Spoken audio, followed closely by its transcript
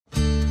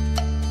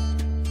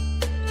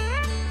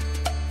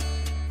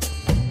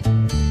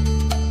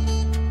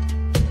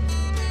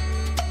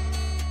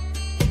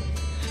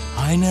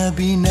Aina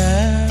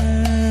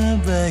bina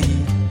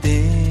bayi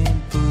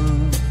tempo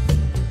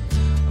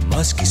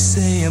Meski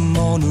saya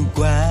mau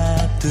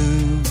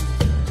guatu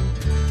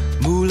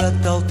Mula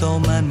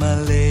tau man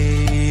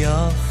malay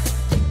off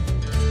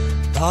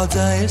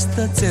Taja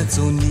esta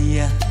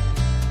tsetsunia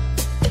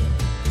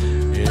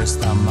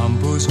Esta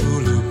mampus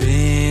hulu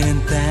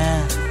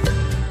benta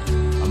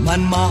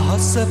Man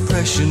mahasa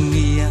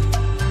pressionia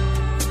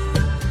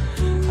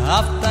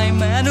Aftai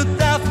manu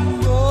tap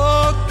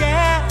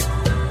moka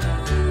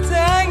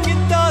Tangi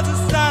taja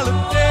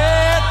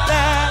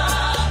saluteta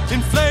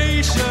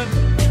Inflation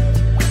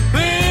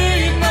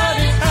Being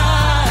mighty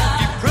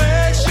high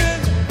Depression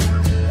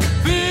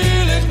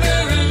Feeling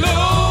very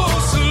low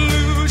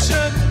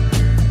Solution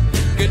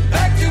Get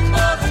back to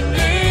Mother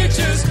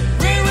Nature's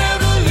Green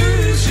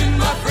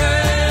Revolution, my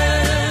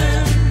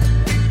friend.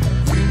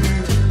 Green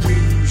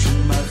Revolution,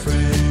 my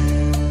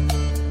friend.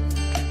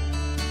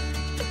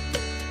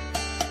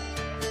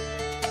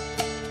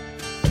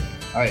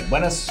 All right,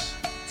 buenas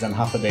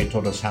zanhafade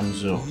todos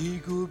hamzu.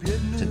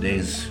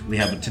 Today we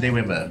have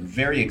a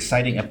very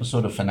exciting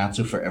episode of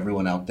Fanatsu for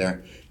everyone out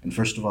there. And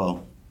first of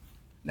all,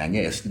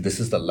 this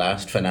is the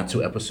last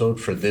Fanatsu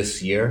episode for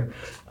this year,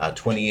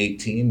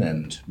 2018,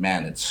 and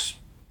man, it's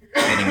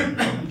getting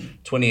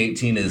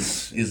 2018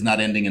 is not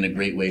ending in a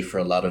great way for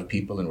a lot of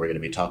people, and we're going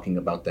to be talking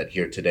about that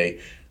here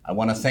today. I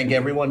want to thank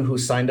everyone who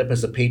signed up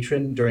as a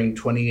patron during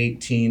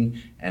 2018,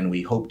 and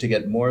we hope to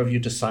get more of you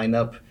to sign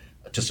up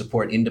to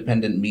support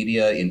independent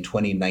media in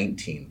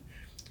 2019.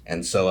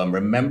 And so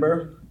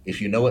remember, if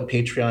you know what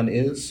Patreon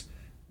is,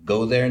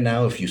 go there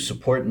now. If you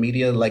support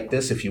media like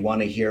this, if you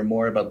want to hear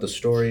more about the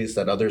stories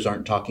that others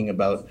aren't talking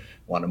about,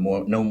 want to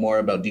know more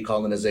about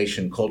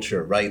decolonization,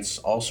 culture, rights,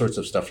 all sorts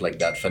of stuff like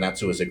that,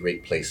 Fanatsu is a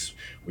great place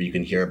where you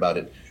can hear about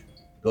it.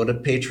 Go to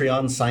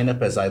Patreon, sign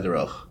up as either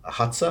a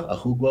Hatsa, a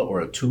Hugwa, or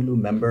a Tulu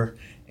member,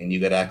 and you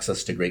get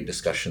access to great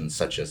discussions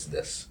such as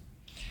this.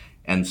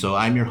 And so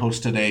I'm your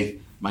host today,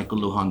 Michael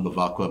Lujan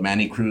Bavakwa.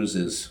 Manny Cruz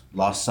is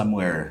lost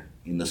somewhere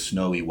in the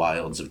snowy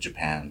wilds of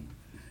Japan.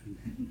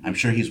 I'm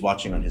sure he's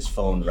watching on his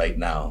phone right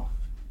now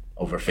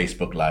over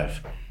Facebook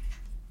Live.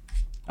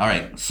 All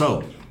right,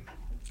 so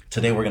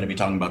today we're going to be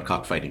talking about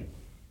cockfighting.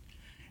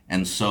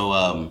 And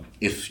so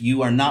if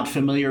you are not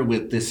familiar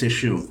with this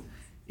issue,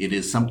 it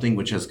is something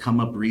which has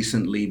come up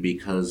recently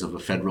because of a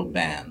federal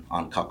ban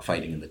on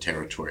cockfighting in the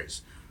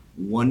territories.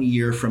 1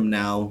 year from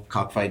now,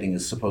 cockfighting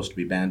is supposed to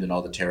be banned in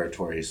all the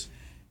territories.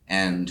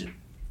 And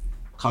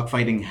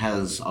cockfighting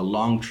has a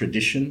long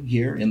tradition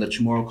here in the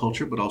Chamorro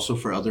culture, but also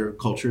for other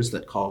cultures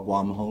that call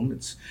Guam home.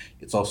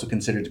 It's also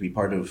considered to be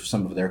part of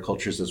some of their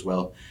cultures as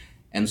well.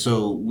 And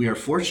so we are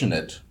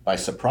fortunate by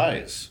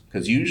surprise,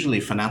 because usually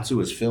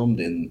Fanatsu is filmed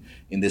in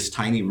this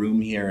tiny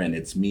room here, and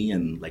it's me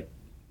and like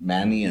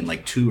Manny and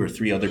like 2 or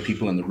 3 other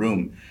people in the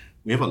room.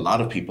 We have a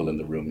lot of people in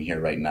the room here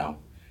right now.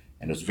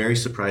 And it was very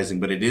surprising,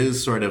 but it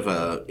is sort of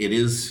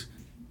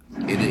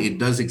it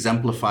does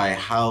exemplify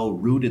how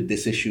rooted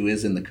this issue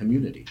is in the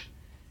community,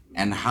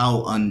 and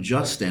how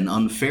unjust and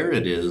unfair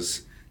it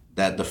is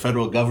that the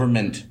federal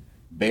government,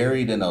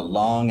 buried in a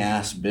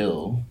long-ass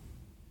bill,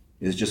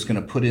 is just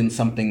going to put in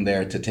something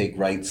there to take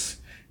rights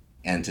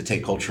and to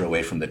take culture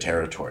away from the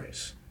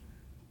territories.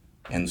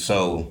 And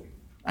so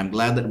I'm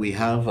glad that we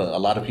have a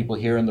lot of people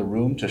here in the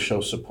room to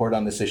show support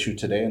on this issue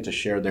today and to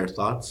share their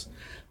thoughts.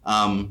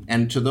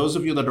 And to those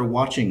of you that are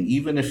watching,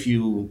 even if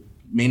you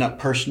may not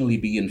personally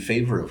be in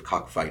favor of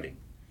cockfighting,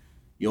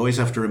 you always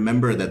have to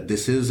remember that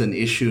this is an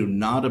issue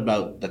not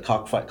about the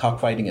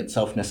cockfighting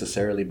itself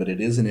necessarily, but it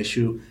is an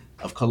issue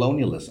of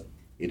colonialism.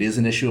 It is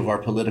an issue of our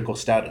political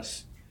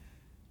status.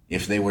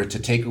 If they were to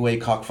take away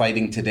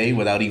cockfighting today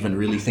without even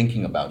really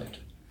thinking about it,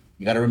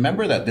 you got to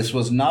remember that this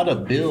was not a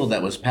bill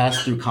that was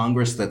passed through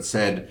Congress that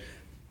said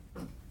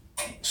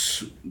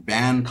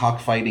ban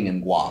cockfighting in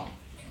Guam,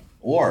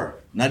 or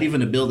not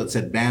even a bill that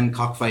said ban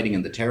cockfighting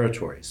in the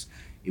territories.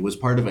 It was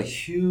part of a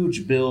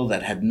huge bill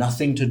that had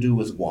nothing to do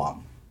with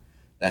Guam,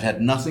 that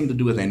had nothing to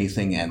do with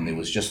anything, and it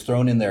was just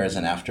thrown in there as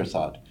an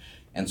afterthought.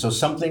 And so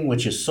something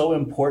which is so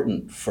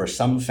important for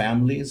some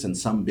families and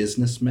some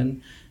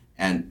businessmen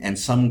and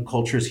some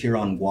cultures here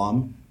on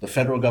Guam, the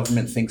federal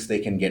government thinks they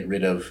can get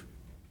rid of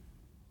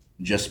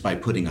just by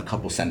putting a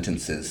couple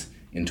sentences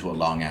into a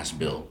long-ass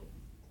bill.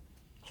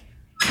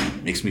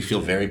 Makes me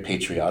feel very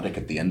patriotic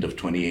at the end of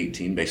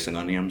 2018 based on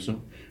Niamsu.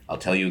 I'll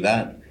tell you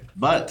that.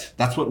 But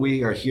that's what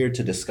we are here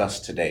to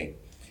discuss today.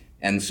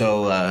 And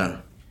so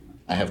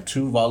I have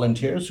 2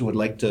 volunteers who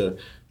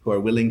are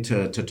willing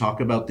to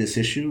talk about this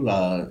issue.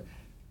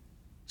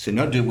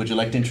 Senor, would you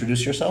like to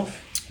introduce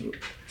yourself?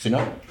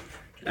 Senor?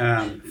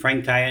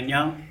 Frank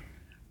Tayanyao,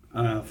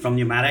 from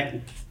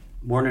Pneumatic,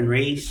 born and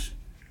raised,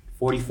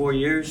 44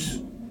 years.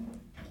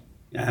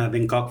 I've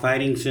been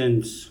cockfighting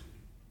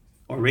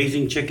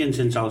raising chickens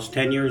since I was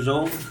 10 years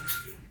old,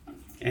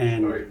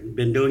 and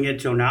been doing it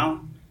till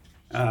now.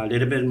 A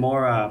little bit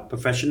more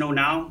professional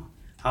now,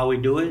 how we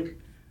do it.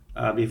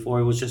 Before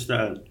it was just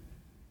a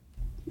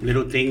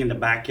little thing in the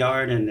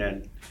backyard, and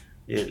then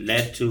it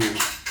led to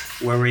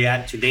where we're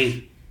at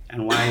today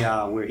and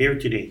why we're here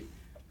today.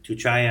 to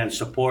try and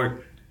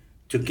support,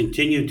 to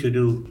continue to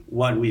do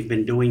what we've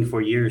been doing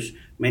for years,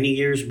 many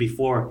years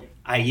before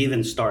I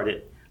even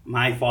started.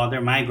 My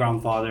father, my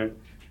grandfather,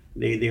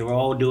 they were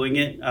all doing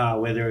it,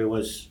 whether it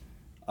was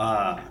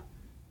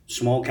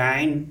small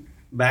kind,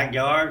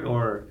 backyard,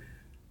 or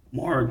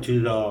more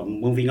to the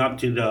moving up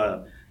to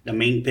the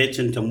main pits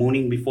into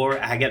mooning before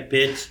agate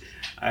pits.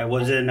 I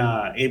wasn't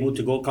able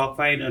to go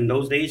cockfight in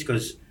those days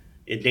because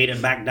it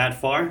dated back that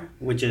far,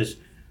 which is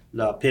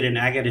the pit in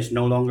agate is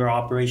no longer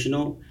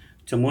operational.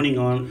 To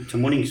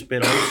mooning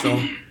spit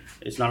also,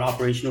 it's not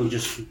operational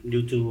just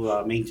due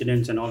to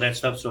maintenance and all that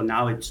stuff. So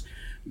now it's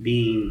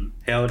being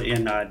held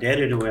in the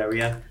Dededo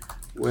area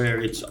where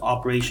it's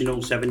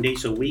operational 7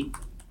 days a week,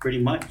 pretty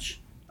much.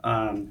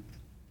 And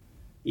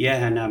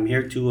I'm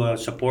here to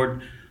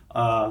support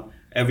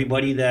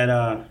everybody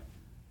that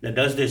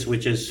does this,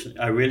 which is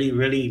a really,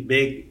 really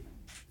big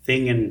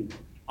thing in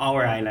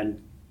our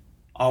island,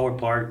 our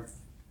part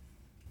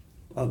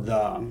of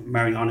the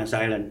Marianas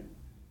Island.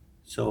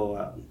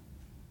 So,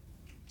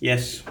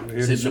 yes, we're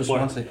here to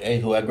support. Yes,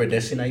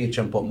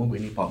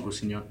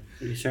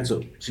 sir.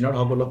 So, Senor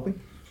Habolokwi?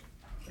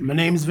 My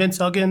name is Vince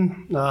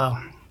Huggan.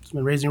 I've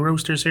been raising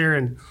roosters here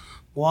in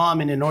Guam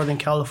and in Northern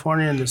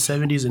California in the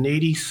 70s and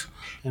 80s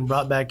and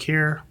brought back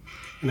here.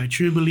 And I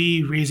truly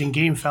believe raising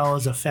game fowl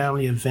is a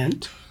family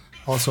event.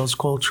 Also, it's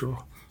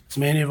cultural. As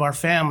many of our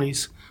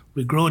families,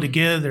 we grow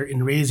together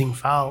in raising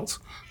fowls.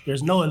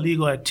 There's no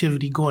illegal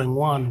activity going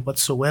on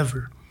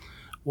whatsoever.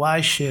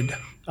 Why should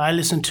I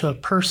listen to a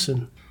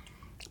person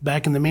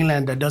back in the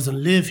mainland that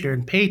doesn't live here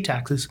and pay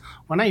taxes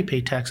when I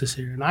pay taxes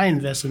here and I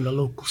invest in the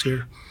locals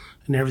here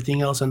and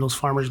everything else and those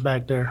farmers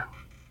back there?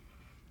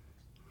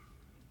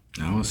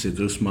 Não, se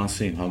dus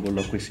masi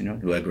Habolokwi, senor,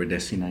 eu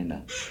agradeci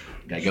na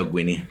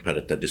gagawini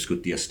para ta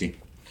diskuti asti.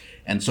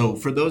 And so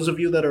for those of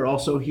you that are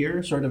also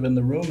here, sort of in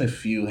the room,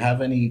 if you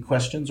have any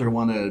questions or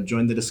want to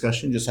join the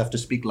discussion, just have to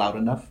speak loud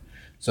enough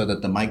so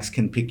that the mics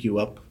can pick you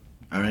up,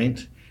 all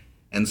right?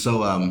 And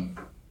so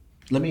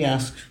let me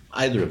ask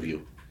either of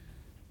you.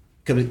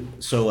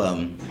 So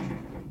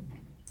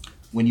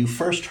when you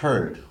first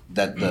heard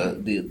that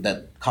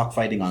that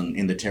cockfighting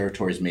in the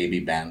territories may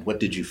be banned, what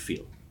did you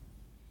feel?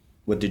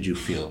 What did you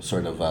feel?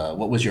 Sort of,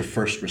 what was your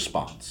first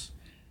response?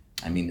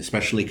 I mean,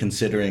 especially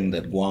considering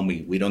that Guam,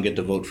 we don't get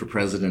to vote for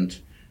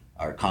president,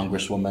 our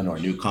congresswoman or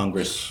new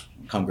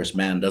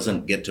congressman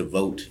doesn't get to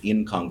vote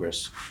in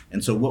Congress.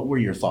 And so what were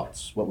your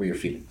thoughts? What were your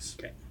feelings?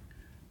 Okay.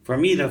 For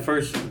me,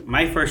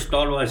 my first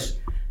thought was,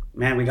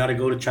 man, we got to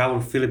go to travel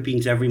to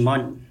Philippines every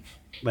month,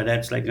 but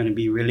that's like going to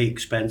be really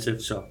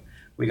expensive. So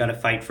we got to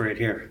fight for it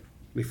here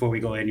before we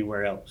go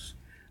anywhere else.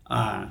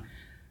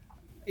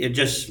 It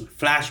just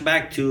flashed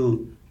back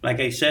to, like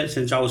I said,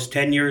 since I was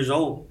 10 years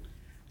old,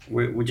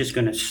 we're just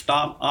going to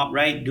stop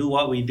upright, do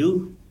what we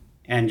do,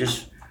 and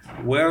just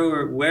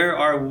where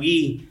are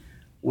we,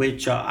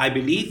 which I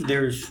believe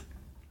there's,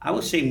 I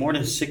would say more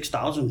than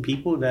 6,000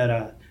 people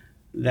that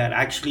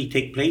actually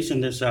take place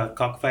in this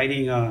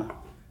cockfighting,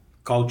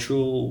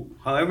 cultural,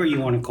 however you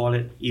want to call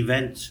it,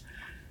 events.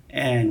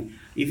 And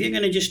if you're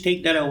going to just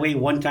take that away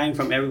one time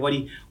from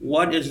everybody,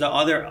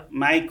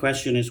 my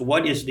question is,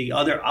 what is the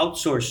other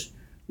outsource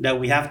that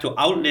we have to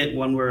outlet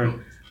when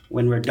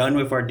we're done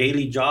with our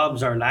daily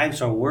jobs, our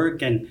lives, our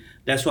work, and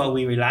that's what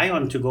we rely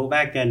on to go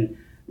back and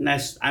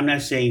I'm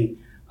not saying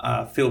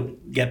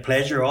get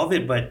pleasure of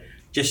it, but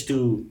just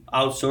to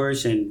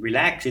outsource and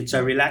relax. It's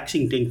a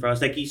relaxing thing for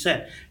us. Like you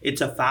said,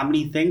 it's a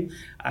family thing.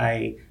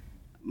 I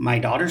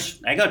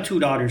got 2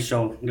 daughters,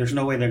 so there's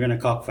no way they're gonna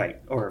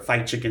cockfight or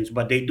fight chickens,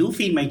 but they do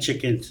feed my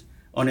chickens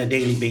on a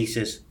daily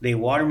basis. They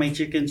water my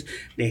chickens.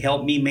 They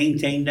help me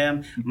maintain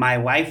them. My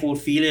wife will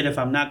feel it if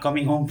I'm not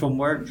coming home from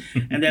work.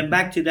 And then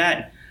back to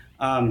that,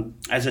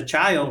 as a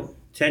child,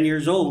 10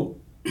 years old,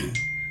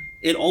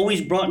 it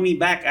always brought me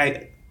back.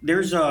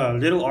 There's a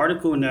little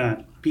article in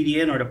the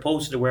PDN or the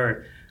Post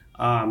where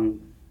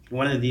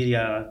one of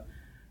the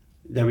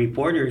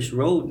reporters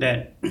wrote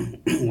that,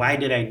 why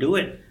did I do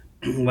it?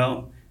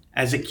 Well,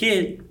 as a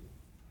kid,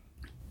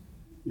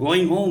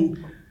 going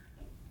home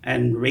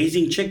and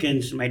raising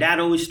chickens, my dad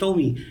always told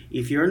me,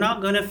 if you're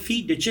not going to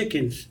feed the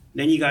chickens,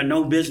 then you got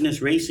no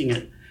business raising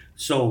it.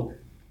 So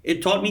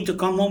it taught me to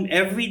come home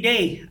every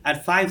day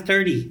at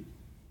 5:30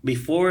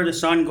 before the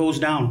sun goes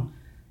down.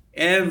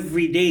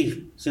 Every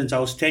day since I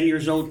was 10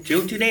 years old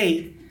till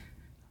today,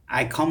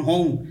 I come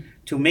home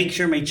to make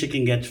sure my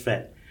chicken gets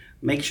fed.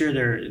 Make sure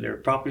they're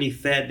properly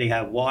fed, they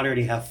have water,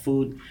 they have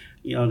food,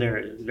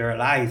 they're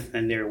alive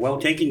and they're well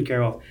taken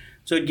care of.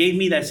 So it gave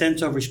me that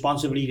sense of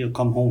responsibility to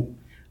come home.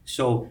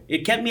 So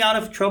it kept me out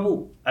of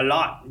trouble a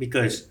lot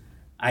because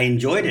I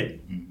enjoyed it.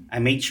 I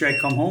made sure I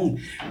come home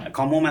at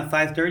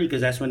 5:30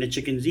 because that's when the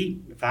chickens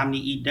eat. The family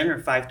eat dinner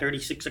at 5:30,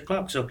 6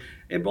 o'clock. So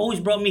it always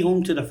brought me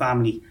home to the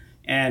family.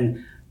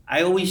 And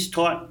I always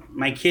taught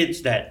my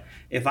kids that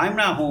if I'm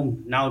not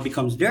home, now it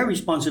becomes their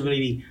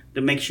responsibility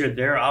to make sure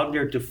they're out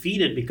there to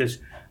feed it, because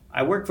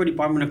I work for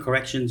Department of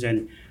Corrections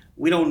and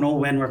we don't know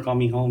when we're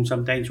coming home.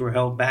 Sometimes we're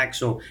held back.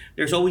 So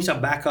there's always a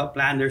backup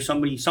plan. There's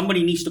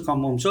somebody needs to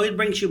come home. So it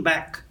brings you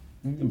back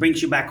It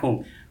brings you back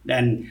home.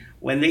 Then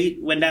when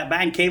that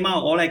ban came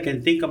out, all I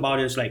can think about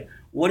is like,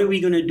 what are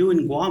we gonna do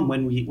in Guam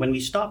when we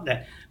stop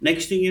that?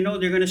 Next thing you know,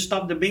 they're gonna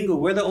stop the bingo.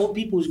 Where the old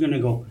people's gonna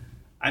go?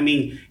 I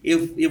mean,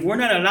 if we're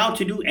not allowed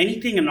to do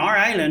anything in our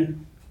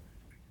island,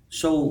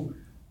 so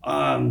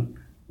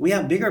we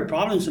have bigger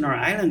problems in our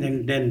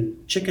island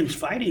than chickens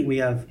fighting. We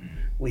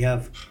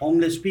have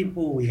homeless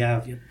people. We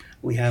have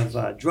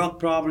drug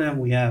problem.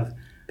 We have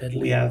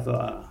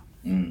a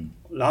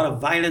lot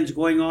of violence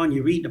going on.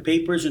 You read the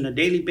papers on a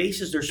daily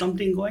basis. There's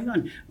something going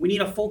on. We need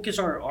to focus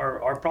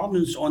our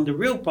problems on the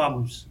real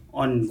problems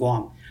on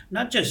Guam,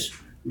 not just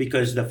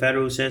because the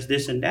federal says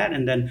this and that,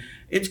 and then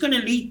it's going to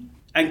lead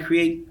and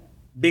create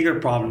bigger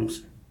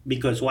problems.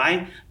 Because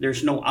why?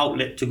 There's no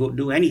outlet to go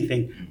do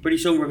anything. Pretty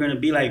soon we're going to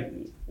be like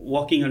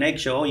walking on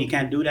eggshell. Oh, you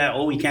can't do that.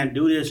 Oh, we can't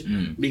do this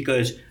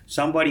because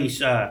somebody's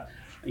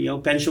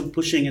pencil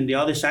pushing in the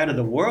other side of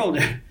the world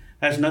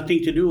has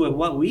nothing to do with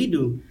what we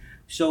do.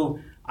 So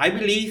I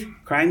believe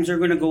crimes are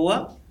going to go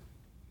up.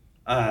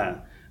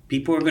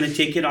 People are going to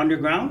take it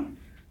underground.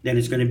 Then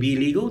it's going to be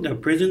illegal. The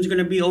prison's going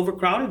to be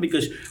overcrowded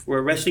because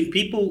we're arresting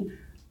people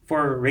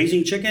for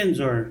raising chickens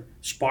or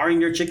sparring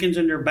their chickens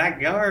in their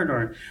backyard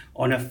or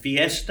on a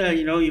fiesta.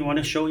 You want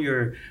to show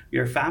your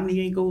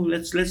family and go,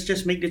 let's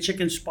just make the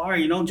chicken spar,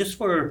 just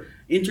for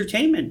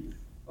entertainment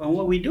on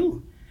what we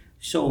do.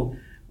 So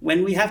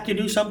when we have to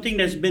do something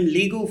that's been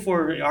legal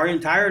for our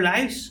entire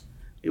lives,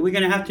 we're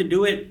going to have to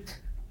do it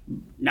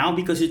now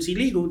because it's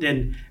illegal,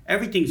 then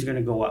everything's going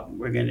to go up.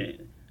 We're going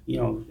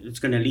to, it's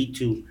going to lead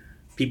to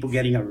people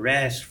getting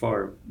arrested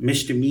for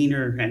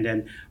misdemeanor. And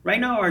then right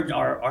now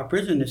our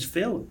prison is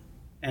filled,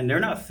 and they're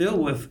not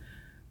filled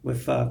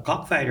with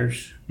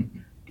cockfighters.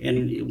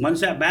 And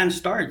once that ban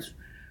starts,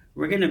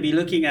 we're going to be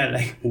looking at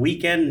like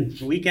weekend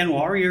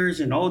warriors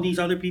and all these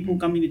other people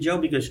coming to jail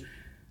because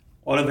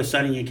all of a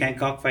sudden you can't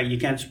cockfight, you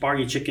can't spar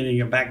your chicken in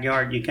your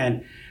backyard, you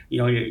can't,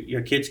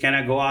 your kids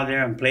cannot go out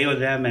there and play with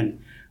them,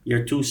 and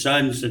your two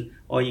sons,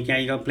 or you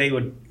gotta play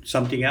with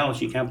something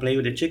else, you can't play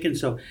with the chicken.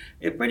 So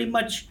it pretty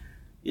much,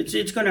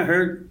 it's gonna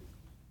hurt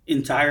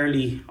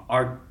entirely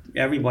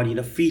everybody,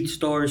 the feed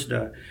stores,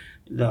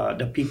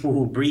 the people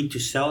who breed to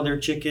sell their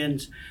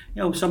chickens.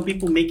 Some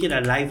people make it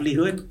a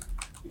livelihood,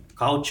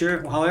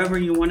 culture, however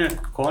you want to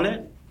call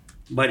it,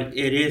 but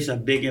it is a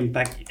big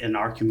impact in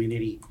our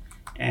community.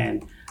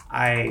 And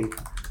I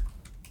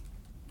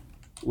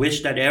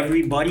wish that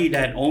everybody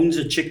that owns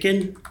a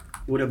chicken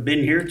would have been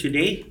here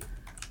today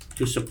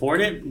to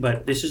support it,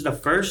 but this is the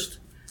first.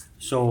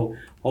 So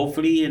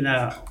hopefully in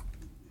a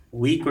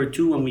week or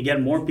two, when we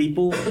get more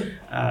people,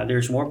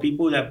 there's more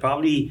people that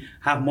probably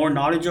have more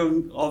knowledge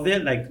of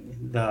it, like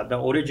the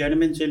older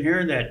gentleman's in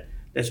here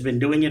that's been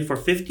doing it for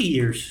 50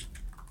 years.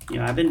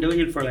 I've been doing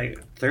it for like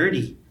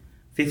 30,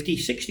 50,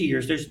 60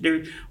 years.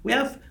 We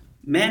have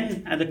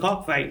men at the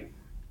cockfight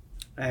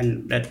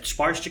and that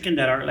spars chicken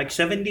that are like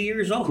 70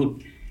 years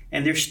old,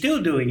 and they're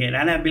still doing it.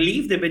 And I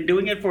believe they've been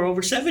doing it for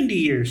over 70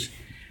 years.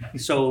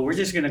 So we're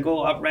just going to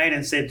go upright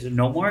and say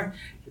no more.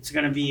 It's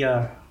going to be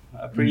a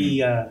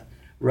pretty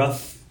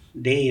rough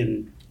day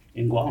in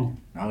Guam.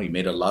 No, you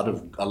made a lot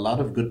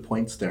of good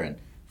points there. And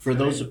for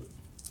those...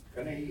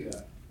 Can I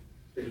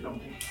say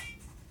something?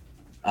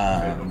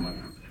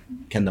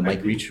 Can the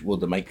mic reach? Will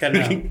the mic... Can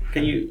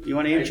you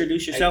want to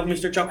introduce yourself,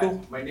 Mr.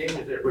 Choco? My name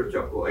is Edward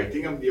Choco. I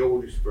think I'm the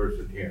oldest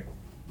person here.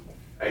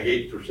 I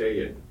hate to say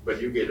it,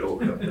 but you get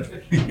old sometimes.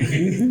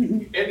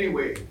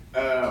 Anyway,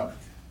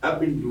 I've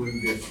been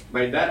doing this.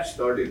 My dad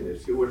started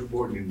this. He was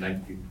born in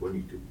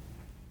 1922.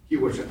 He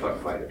was a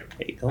cockfighter.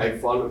 I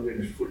followed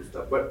in his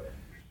footsteps.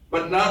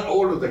 But not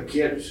all of the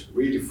kids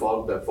really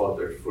followed their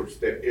father's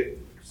footsteps,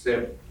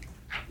 except,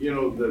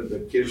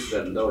 the kids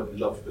that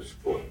love the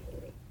sport.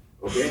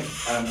 Okay?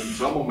 I mean,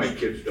 some of my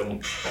kids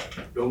don't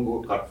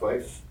go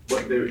cockfight,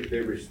 but they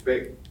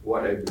respect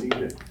what I believe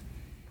in.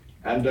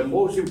 And the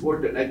most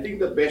important, I think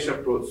the best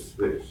approach to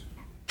this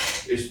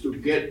is to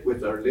get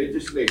with our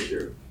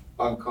legislature,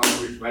 our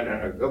congressman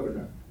and our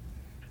governor,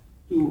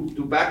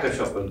 to back us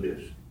up on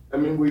this. I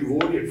mean, we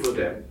voted for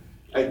them.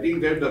 I think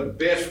they're the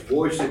best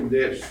voice in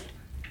this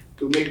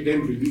to make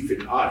them believe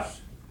in us,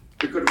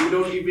 because we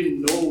don't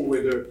even know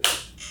whether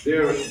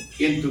they're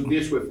into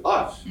this with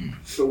us.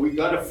 So we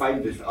gotta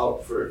find this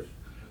out first.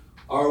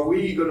 Are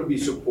we gonna be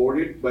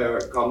supported by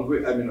our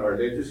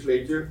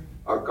legislature,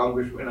 our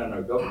congressmen and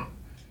our governor?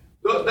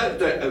 So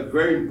that's a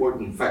very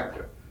important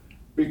factor,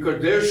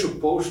 because they're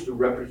supposed to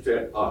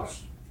represent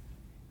us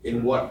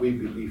in what we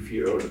believe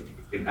here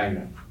in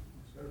Aina.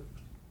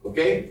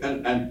 Okay?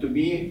 And to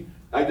me,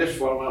 I just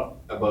found out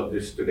about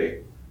this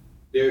today.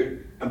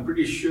 I'm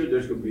pretty sure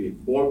there's going to be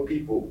more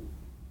people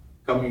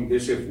coming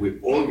this if we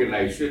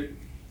organize it,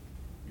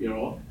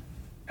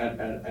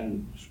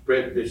 and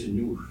spread this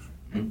news.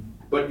 Mm-hmm.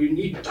 But you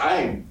need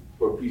time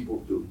for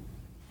people to,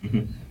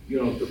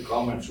 to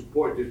come and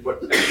support this.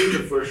 But I think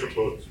the first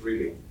approach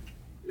really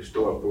is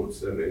to approach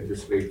the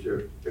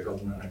legislature, the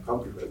governor, and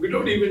Congress. We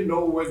don't even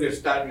know where they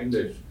stand in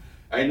this.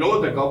 I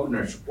know the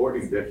governor is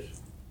supporting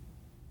this.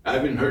 I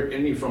haven't heard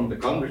any from the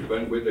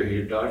congressman whether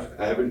he does.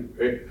 I haven't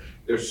heard.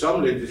 There's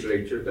some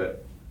legislature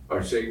that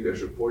are saying they're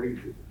supporting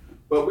it.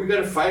 But we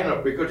gotta find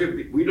out, because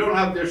if we don't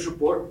have their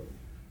support,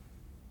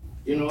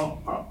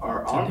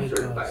 our arms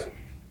are tied.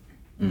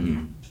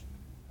 Mm-hmm.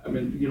 I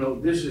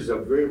mean, this is a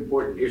very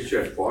important issue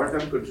as far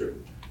as I'm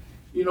concerned.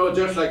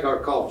 Just like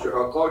our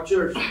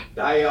cultures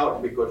die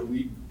out because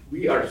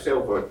we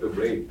ourselves are to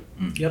blame.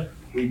 Yep.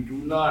 We do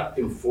not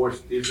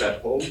enforce this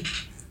at home.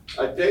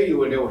 I tell you,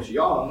 when I was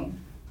young,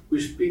 we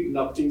speak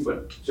nothing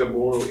but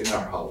Chamorro in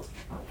our house.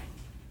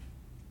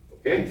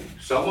 Okay?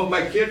 Some of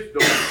my kids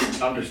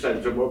don't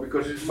understand Chamorro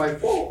because it's my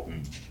fault.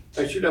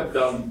 I should have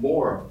done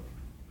more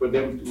for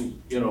them to,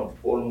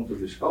 hold on to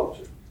this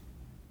culture.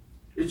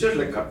 It's just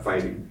like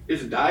cockfighting.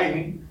 It's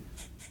dying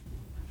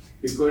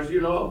because,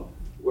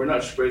 we're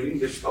not spreading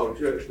this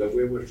culture the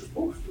way we're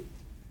supposed to.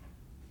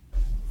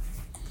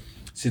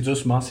 Si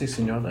Diyos masi,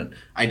 Senor.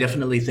 I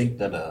definitely think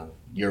that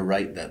you're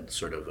right that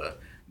sort of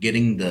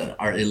getting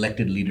our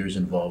elected leaders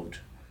involved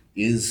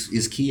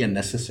is key and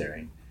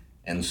necessary.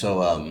 And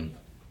so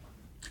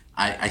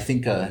I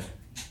think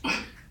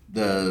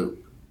the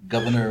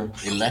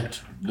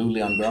governor-elect, Lou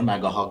Leon Guerra,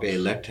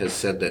 Magahaga-elect, has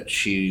said that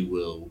she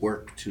will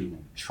work to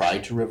try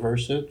to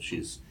reverse it.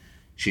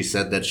 She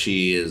said that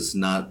she is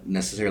not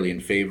necessarily in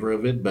favor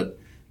of it, but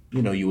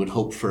you would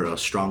hope for a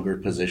stronger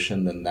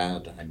position than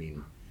that. I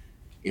mean,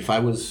 if I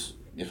was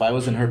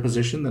in her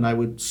position, then I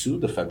would sue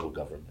the federal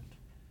government.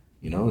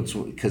 It's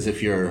because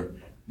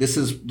this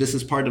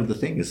is part of the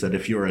thing, is that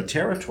if you're a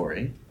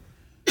territory,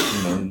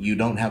 you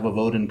don't have a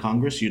vote in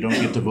Congress, you don't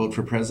get to vote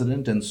for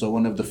president, and so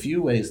one of the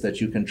few ways that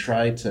you can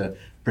try to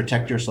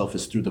protect yourself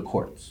is through the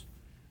courts.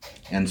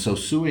 And so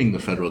suing the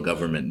federal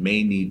government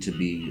may need to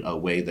be a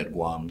way that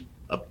Guam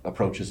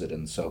approaches it.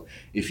 And so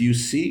if you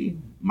see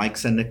Mike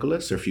San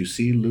Nicolas, or if you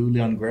see Lou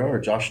Leon Guerra or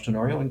Josh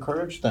Tenorio,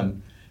 encourage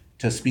them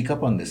to speak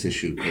up on this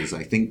issue, because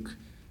I think,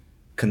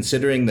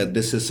 considering that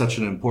this is such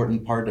an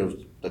important part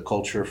of the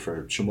culture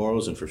for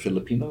Chamorros and for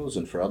Filipinos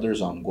and for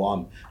others on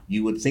Guam,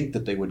 you would think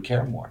that they would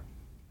care more.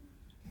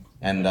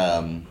 And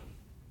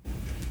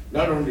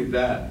not only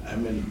that, I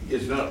mean,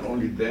 it's not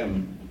only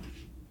them.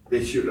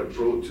 They should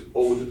approach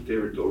all the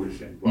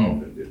territories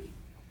involved in this.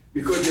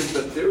 Because if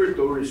the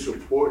territories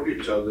support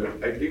each other,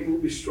 I think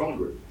we'll be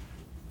stronger.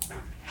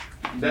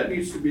 That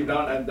needs to be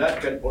done, and that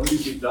can only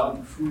be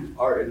done through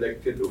our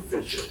elected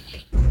officials.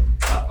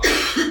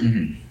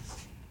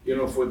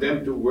 For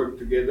them to work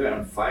together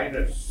and find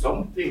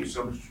some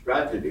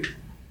strategy.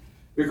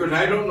 Because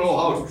I don't know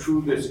how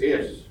true this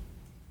is,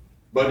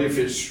 but if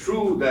it's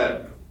true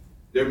that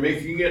they're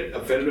making it a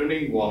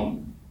felony in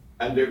Guam,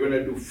 and they're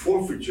gonna do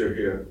forfeiture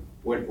here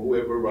when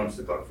whoever runs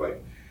the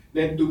cockfight,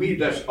 then to me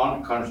that's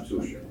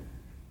unconstitutional.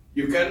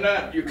 You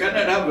cannot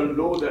have a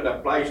law that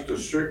applies to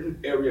certain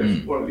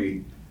areas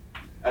only,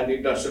 and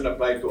it doesn't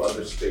apply to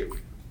other states.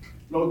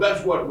 No,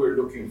 that's what we're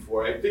looking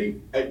for. I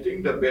think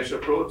the best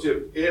approach,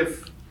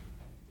 if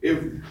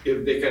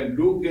they can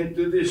look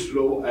into this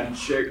law and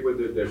check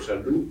whether there's a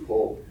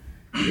loophole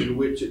in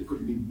which it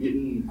could be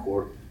beaten in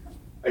court,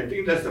 I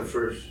think that's the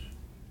first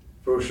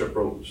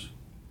approach.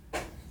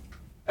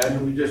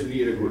 And we just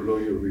need a good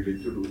lawyer really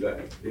to do that,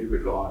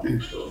 David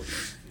Lawn. So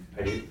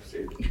I hate to say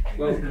it.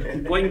 Well,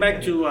 going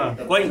back to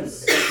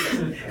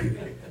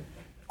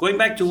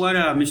what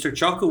Mr.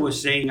 Choco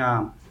was saying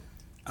about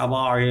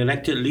our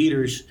elected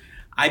leaders,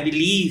 I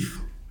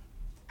believe,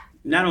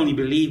 not only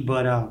believe,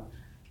 but I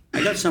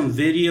got some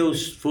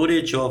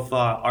footage of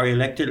our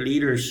elected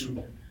leaders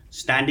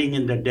standing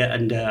in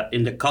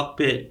the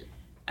cockpit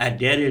at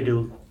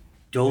Dededo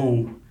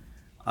Dome,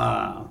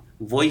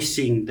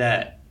 voicing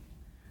that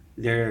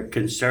their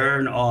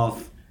concern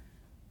of,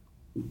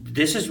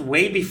 this is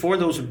way before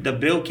the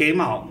bill came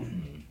out.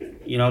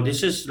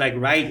 This is like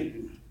right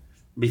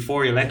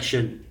before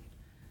election,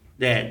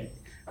 that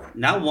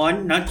not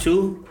one, not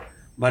two,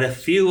 but a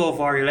few of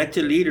our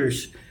elected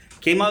leaders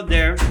came out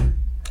there,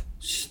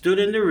 stood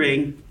in the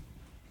ring,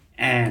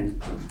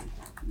 and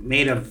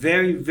made a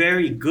very,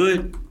 very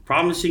good,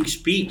 promising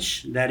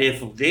speech that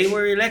if they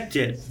were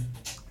elected,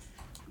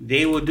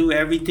 they will do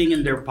everything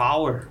in their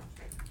power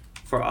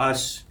for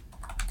us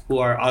who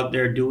are out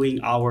there doing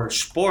our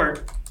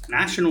sport,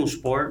 national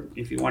sport,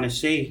 if you want to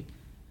say,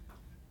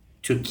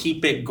 to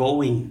keep it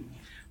going.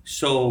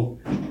 So,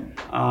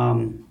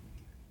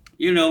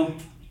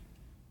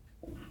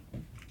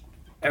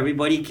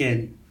 everybody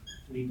can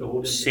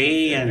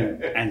say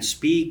and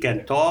speak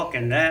and talk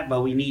and that,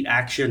 but we need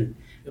action.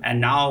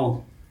 And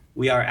now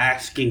we are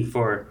asking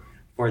for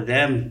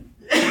them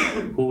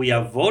who we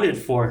have voted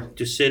for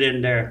to sit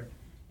in there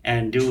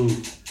and do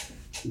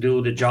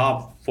the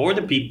job for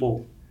the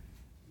people.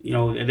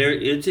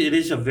 It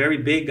is a very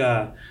big,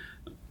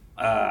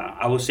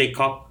 I would say,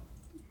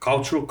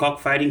 cultural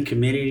cockfighting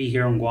community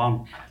here in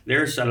Guam.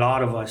 There's a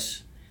lot of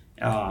us.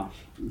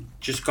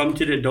 Just come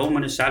to the Dome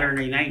on a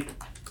Saturday night,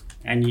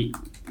 and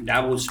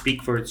that will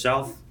speak for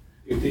itself.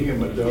 You think a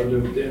majority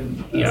of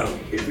them, Yeah.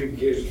 if in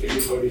case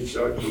anybody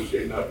starts to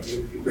say not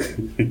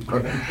guilty.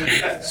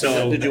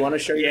 So, did you want to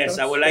share your Yes, thoughts?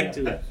 I would like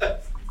to.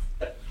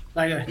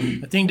 I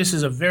think this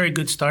is a very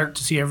good start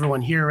to see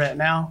everyone here right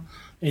now.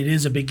 It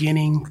is a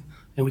beginning,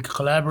 and we can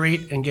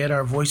collaborate and get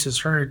our voices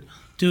heard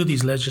to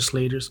these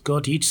legislators. Go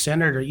to each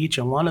senator, each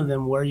and one of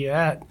them, where you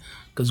at,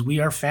 because we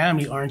are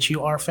family. Aren't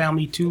you our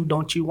family too?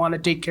 Don't you want to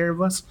take care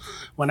of us?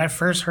 When I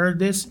first heard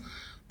this,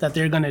 that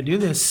they're going to do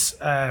this,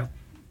 a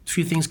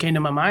few things came to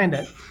my mind,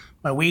 that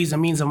my ways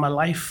and means of my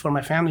life for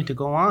my family to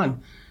go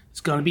on,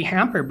 it's going to be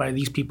hampered by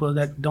these people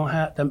that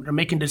that are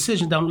making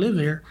decisions, don't live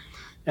here.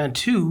 And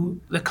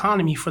two, the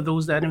economy for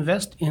those that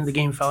invest in the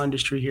game fowl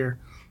industry here.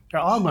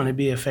 They're all going to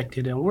be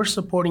affected, and we're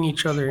supporting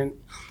each other in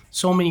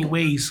so many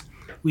ways.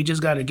 We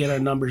just got to get our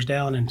numbers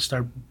down and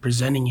start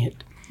presenting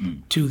it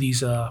to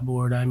these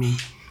board. I mean,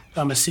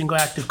 I'm a single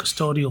active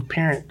custodial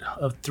parent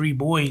of 3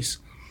 boys.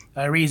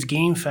 I raise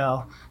game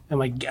fowl,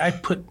 and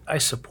I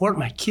support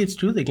my kids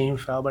through the game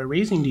fowl by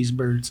raising these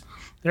birds.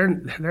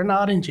 They're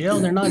not in jail.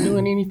 They're not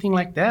doing anything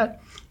like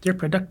that. They're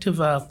productive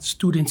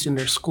students in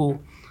their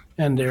school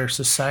and their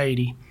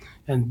society.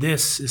 And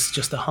this is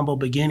just a humble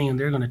beginning, and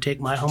they're going to take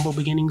my humble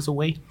beginnings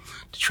away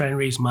to try and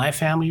raise my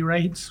family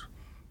rights.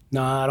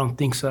 No, I don't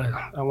think so.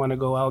 I want to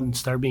go out and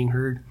start being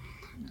heard,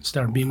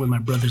 start being with my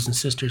brothers and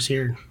sisters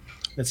here.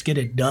 Let's get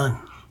it done.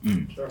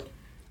 Sure.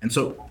 And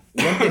so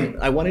one thing,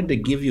 I wanted to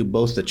give you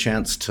both the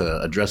chance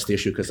to address the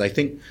issue, because I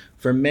think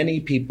for many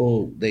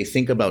people, they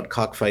think about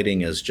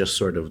cockfighting as just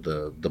sort of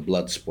the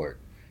blood sport,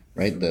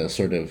 right?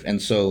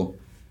 And so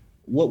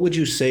what would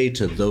you say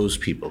to those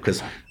people?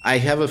 Because I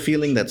have a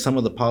feeling that some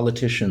of the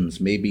politicians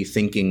may be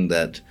thinking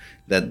that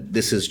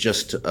this is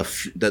just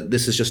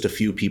a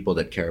few people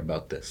that care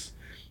about this,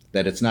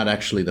 that it's not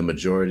actually the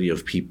majority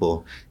of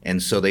people,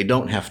 and so they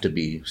don't have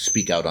to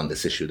speak out on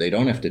this issue. They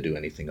don't have to do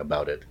anything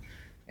about it.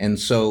 And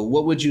so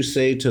what would you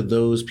say to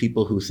those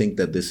people who think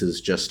that this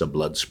is just a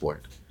blood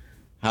sport?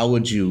 How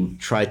would you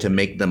try to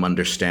make them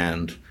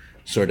understand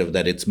sort of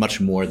that it's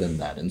much more than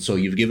that? And so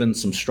you've given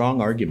some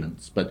strong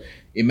arguments, but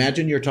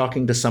imagine you're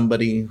talking to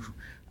somebody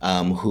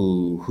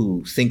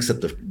who thinks that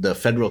the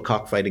federal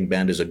cockfighting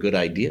ban is a good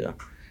idea.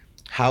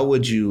 How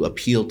would you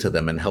appeal to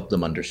them and help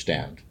them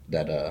understand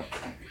that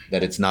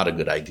it's not a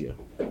good idea?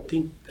 I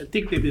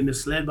think they've been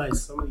misled by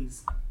some of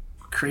these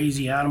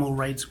crazy animal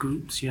rights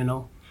groups,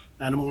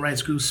 Animal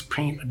rights groups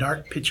paint a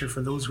dark picture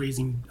for those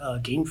raising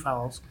game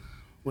fowls,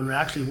 when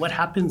actually what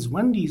happens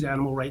when these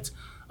animal rights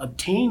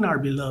obtain our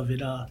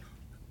beloved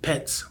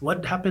pets?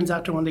 What happens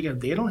after when they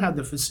don't have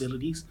the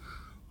facilities?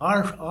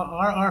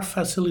 Our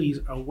facilities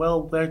are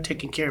well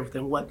taken care of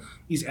than what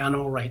these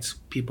animal rights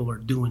people are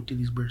doing to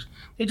these birds.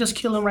 They just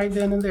kill them right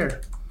then and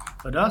there.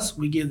 But us,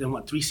 we give them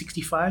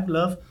 365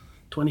 love,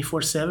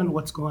 24/7.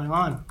 What's going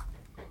on?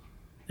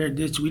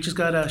 We just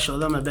gotta show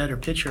them a better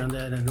picture on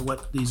that and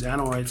what these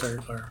animal rights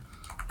are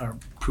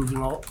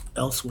proving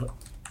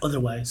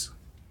otherwise.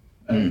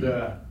 And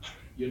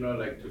I'd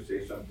like to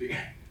say something.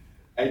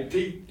 I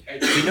think.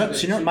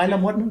 Sino,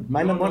 mainam mo?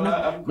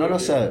 No,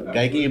 sa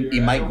gaigi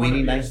i-mic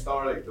winnie na.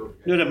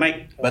 No, the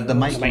mic. But the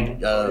mic,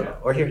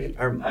 or here.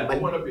 I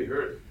don't want to be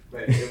heard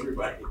by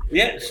everybody.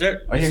 Yeah,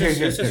 sir.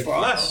 This is for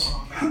us.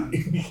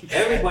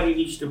 Everybody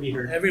needs to be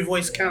heard. Every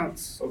voice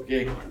counts.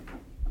 Okay.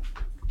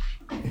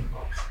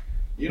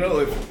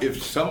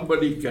 If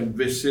somebody can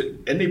visit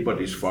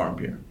anybody's farm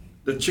here,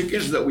 the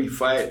chickens that we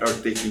fight are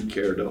taken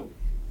care of.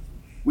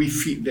 We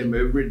feed them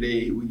every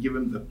day. We give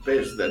them the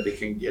best that they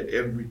can get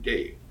every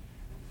day.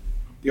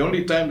 The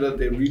only time that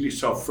they really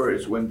suffer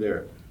is when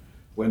they're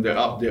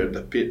up there in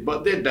the pit,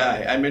 but they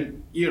die. I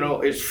mean,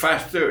 it's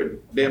faster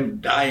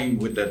them dying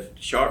with a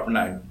sharp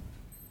knife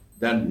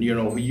than,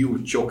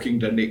 you choking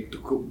the neck to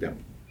cook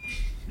them.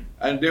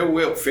 And they're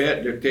well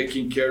fed, they're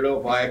taken care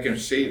of. I can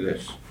say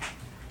this.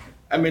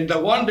 I mean, the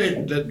one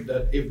that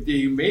if the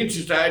Humane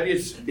Society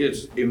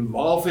is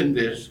involved in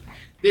this,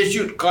 they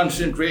should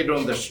concentrate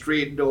on the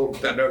stray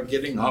dogs that are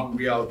getting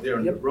hungry out there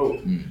on the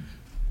road.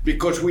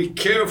 Because we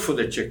care for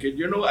the chicken.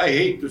 I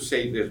hate to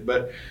say this,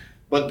 but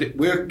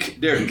they're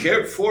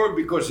cared for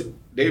because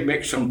they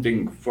make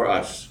something for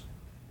us.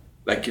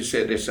 Like you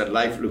said, it's a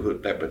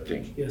livelihood type of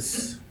thing.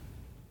 Yes.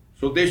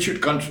 So they should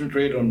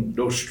concentrate on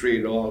those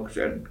stray dogs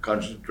and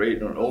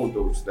concentrate on all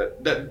those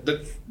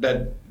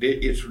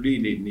it's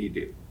really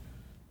needed,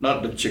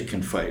 not the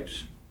chicken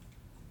fights.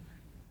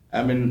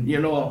 I mean,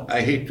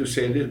 I hate to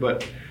say this,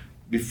 but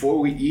before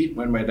we eat,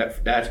 when my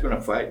dad's gonna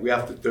fight, we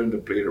have to turn the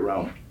plate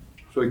around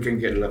so he can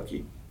get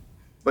lucky.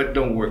 But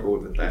don't work all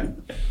the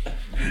time.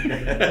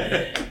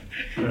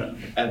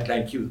 And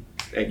thank you,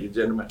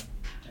 gentlemen.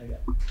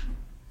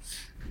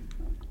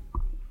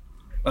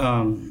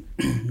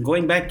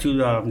 Going back to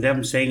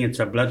them saying it's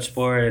a blood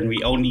sport and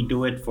we only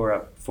do it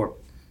for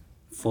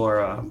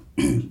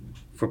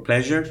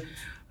pleasure.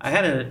 I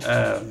had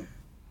a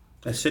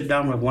sit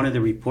down with one of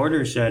the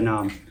reporters,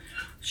 and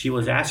she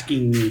was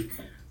asking me,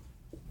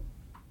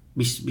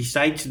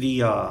 besides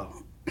the,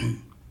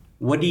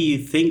 what do you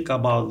think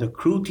about the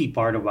cruelty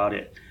part about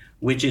it,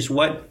 which is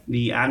what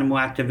the animal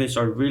activists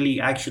are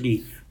really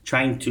actually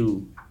trying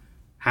to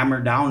hammer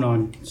down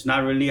on. It's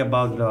not really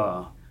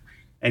about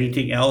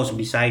anything else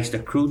besides the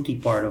cruelty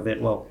part of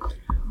it. Well,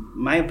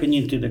 my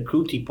opinion to the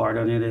cruelty part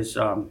on it is,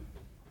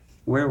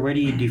 where do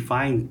you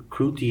define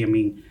cruelty? I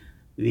mean,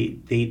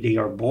 they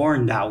are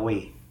born that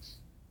way.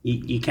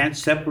 You can't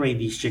separate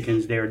these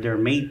chickens. They're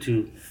made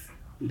to.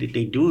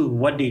 They do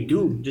what they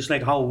do, just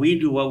like how we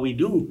do what we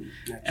do.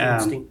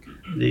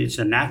 It's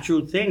a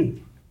natural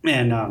thing,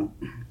 and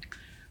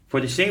for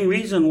the same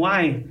reason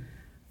why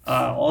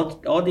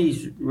all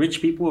these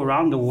rich people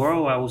around the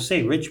world, I will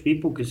say rich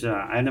people because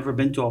I've never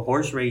been to a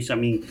horse race. I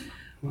mean,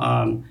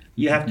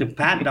 you have to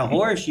pat the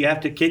horse, you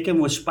have to kick him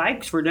with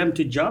spikes for them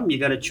to jump. You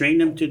got to train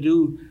them to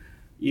do.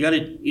 You got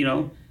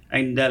to,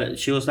 And that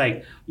she was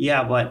like,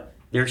 yeah, but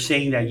they're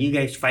saying that you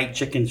guys fight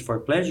chickens for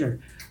pleasure.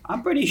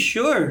 I'm pretty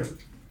sure.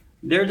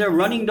 They're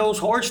running those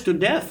horses to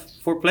death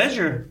for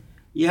pleasure.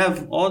 You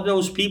have all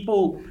those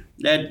people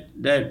that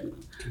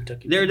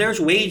there's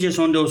wages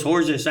on those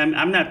horses.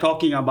 I'm not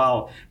talking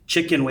about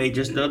chicken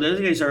wages.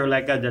 Those guys are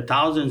like at the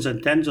thousands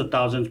and tens of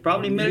thousands,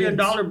 probably $1 million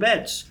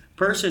bets,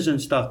 purses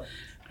and stuff.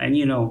 And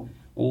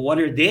what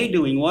are they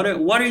doing? What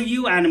are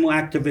you animal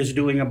activists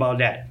doing about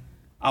that?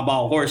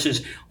 About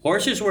horses?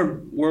 Horses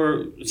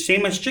were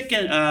same as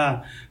chicken,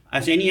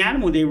 as any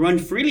animal. They run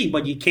freely,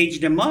 but you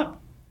cage them up.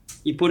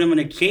 You put them in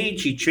a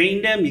cage, you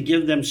train them, you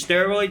give them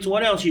steroids.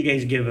 What else you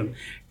guys give them?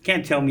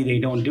 Can't tell me they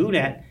don't do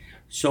that.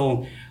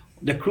 So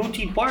the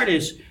cruelty part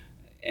is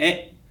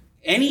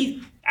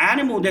any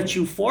animal that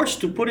you force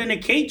to put in a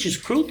cage is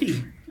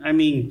cruelty. I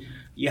mean,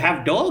 you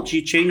have dogs,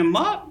 you chain them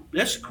up.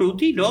 That's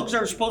cruelty. Dogs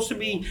are supposed to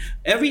be,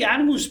 every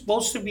animal is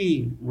supposed to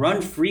be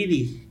run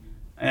freely.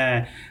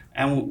 And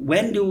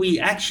when do we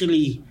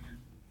actually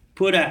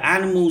put an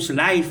animal's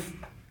life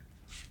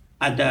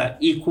at the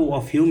equal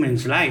of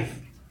humans' life?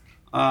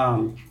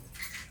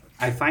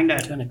 I find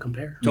that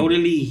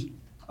totally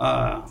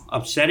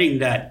upsetting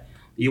that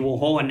you will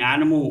hold an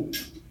animal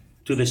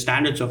to the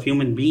standards of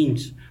human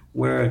beings,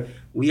 where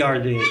we are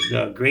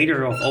the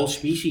greater of all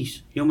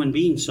species, human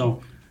beings.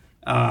 So,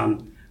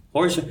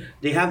 horse,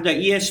 they have the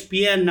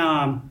ESPN,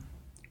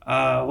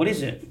 what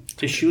is it?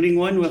 The shooting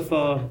one with,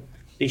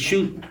 they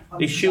shoot,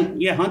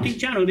 Hunting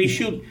Channel. They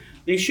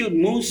shoot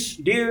moose,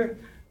 deer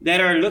that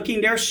are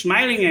looking there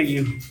smiling at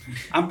you.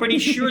 I'm pretty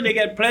sure they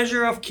get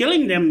pleasure of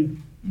killing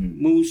them,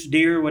 moose,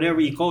 deer, whatever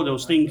you call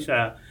those things,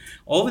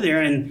 over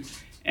there,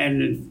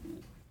 and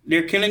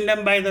they're killing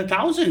them by the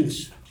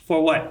thousands.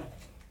 For what?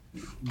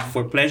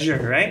 For pleasure,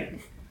 right?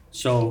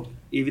 So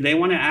if they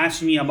want to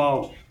ask me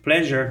about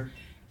pleasure,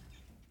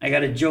 I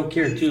got a joke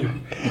here too.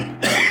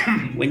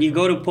 When you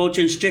go to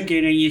Poachin's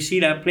Chicken and you see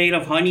that plate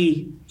of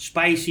honey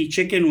spicy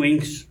chicken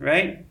wings,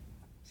 right?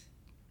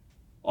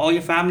 All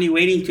your family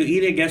waiting to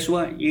eat it, guess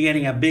what? You're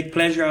getting a big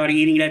pleasure out of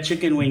eating that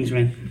chicken wings,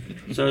 man.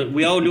 So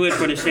we all do it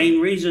for the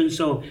same reason.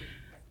 So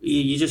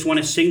you just want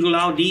to single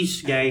out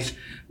these guys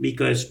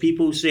because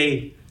people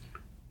say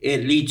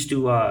it leads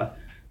to,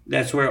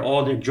 that's where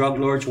all the drug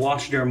lords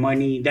wash their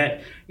money.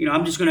 That,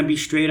 I'm just going to be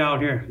straight out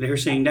here. They're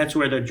saying that's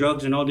where the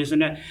drugs and all this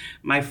and that.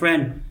 My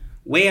friend,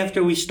 way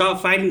after we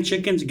stop fighting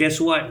chickens, guess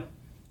what?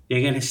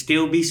 They're going to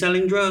still be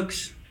selling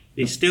drugs.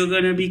 They're still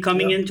going to be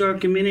coming into our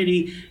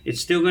community.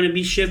 It's still going to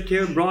be shipped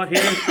here, brought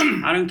here.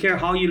 I don't care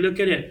how you look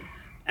at it.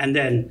 And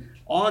then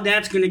all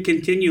that's going to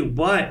continue,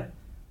 but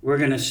we're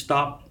going to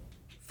stop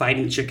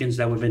fighting chickens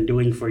that we've been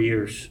doing for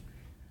years.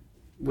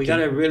 We got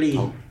to really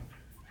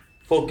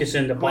focus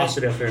in the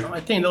positive here.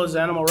 I think those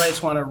animal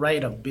rights want to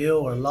write a bill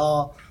or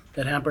law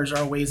that hampers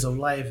our ways of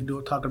life,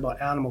 talking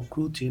about animal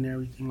cruelty and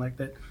everything like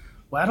that.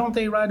 Why don't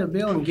they write a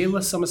bill and give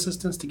us some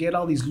assistance to get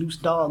all these loose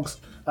dogs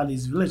out of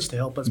these villages to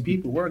help us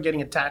people? We're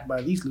getting attacked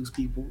by these loose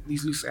people,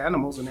 these loose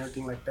animals and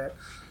everything like that.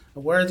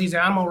 But where are these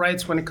animal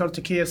rights when it comes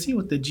to KFC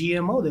with the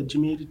GMO,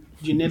 the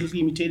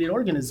genetically mutated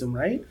organism,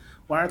 right?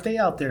 Why aren't they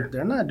out there?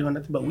 They're not doing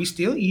it, but we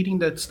still eating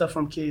that stuff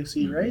from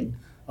KFC, right?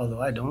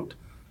 Although I don't.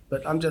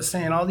 But I'm just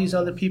saying all these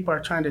other people are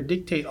trying to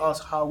dictate us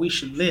how we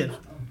should live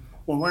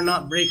when we're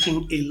not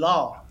breaking a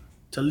law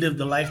to live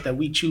the life that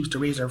we choose to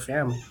raise our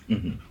family.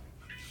 Mm-hmm.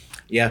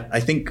 Yeah, I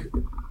think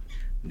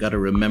got to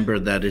remember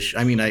that issue.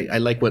 I mean, I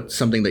like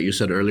something that you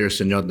said earlier,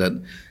 Senor,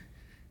 that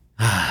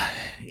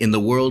in the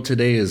world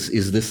today,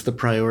 is this the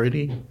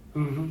priority?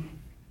 Mm-hmm.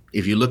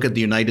 If you look at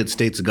the United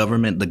States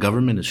government, the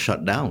government is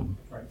shut down.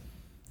 Right.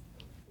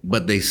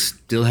 But they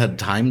still had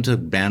time to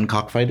ban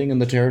cockfighting in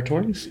the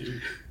territories.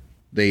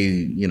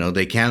 They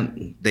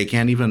can't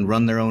even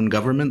run their own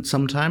government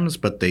sometimes,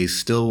 but they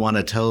still want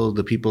to tell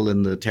the people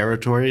in the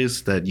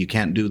territories that you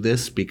can't do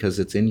this because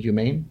it's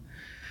inhumane.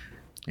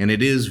 And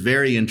it is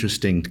very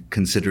interesting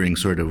considering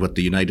sort of what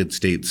the United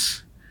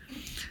States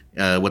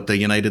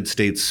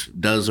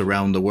does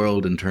around the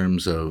world in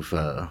terms of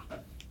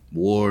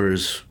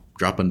wars,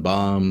 dropping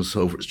bombs,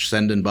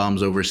 sending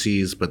bombs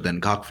overseas, but then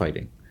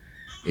cockfighting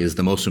is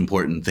the most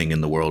important thing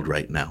in the world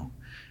right now.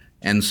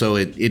 And so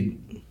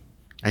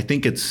I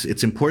think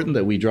it's important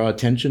that we draw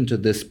attention to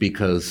this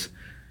because,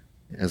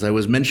 as I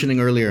was mentioning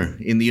earlier,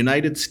 in the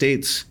United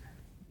States,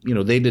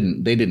 they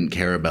didn't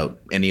care about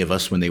any of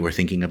us when they were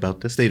thinking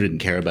about this. They didn't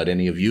care about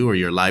any of you or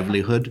your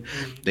livelihood.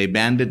 They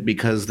banned it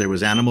because there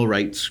was animal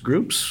rights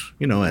groups,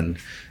 and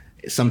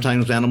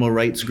Sometimes animal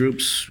rights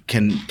groups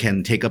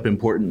can take up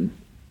important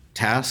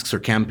tasks or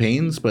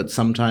campaigns, but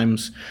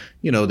sometimes,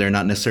 they're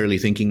not necessarily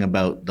thinking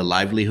about the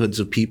livelihoods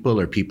of people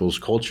or people's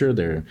culture.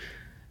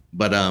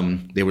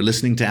 They were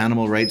listening to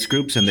animal rights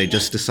groups, and they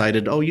just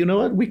decided, oh, you know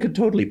what? We could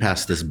totally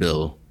pass this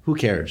bill. Who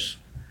cares?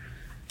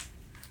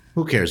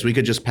 Who cares? We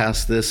could just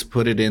pass this,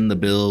 put it in the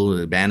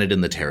bill, ban it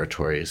in the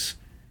territories.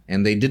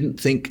 And they didn't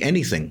think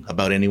anything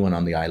about anyone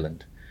on the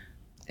island.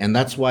 And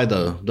that's why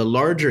the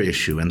larger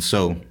issue. And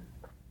so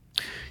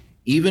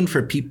even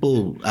for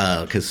people,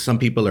 because some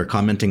people are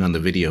commenting on the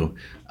video,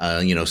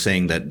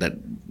 saying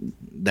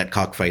that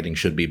cockfighting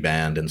should be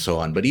banned and so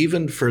on. But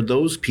even for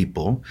those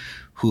people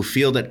who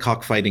feel that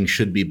cockfighting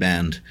should be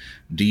banned,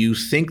 do you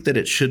think that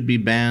it should be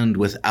banned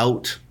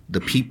without the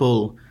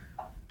people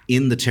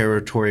in the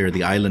territory or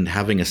the island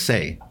having a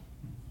say?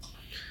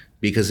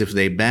 Because if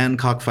they ban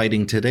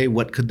cockfighting today,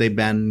 what could they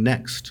ban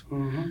next?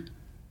 Mm-hmm.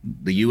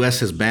 The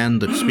U.S. has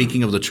banned the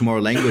speaking of the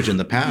Chamorro language in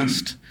the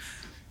past.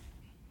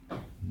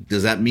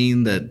 Does that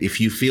mean that if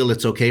you feel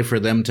it's okay for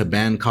them to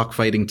ban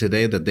cockfighting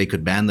today, that they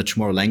could ban the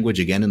Chamorro language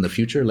again in the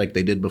future like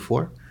they did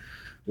before?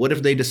 What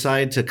if they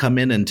decide to come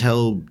in and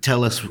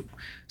tell us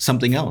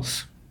something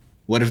else?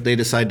 What if they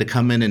decide to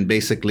come in and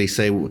basically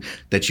say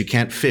that you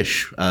can't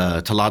fish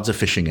Taladza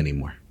fishing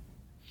anymore?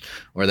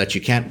 Or that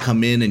you can't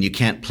come in and you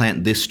can't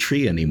plant this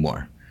tree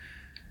anymore?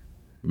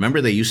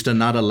 Remember, they used to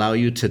not allow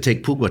you to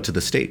take pugwa to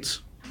the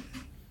States.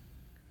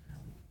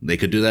 They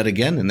could do that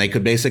again, and they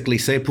could basically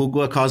say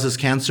pugwa causes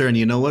cancer, and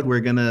you know what? We're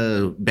going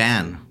to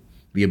ban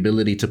the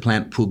ability to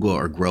plant pugwa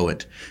or grow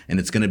it, and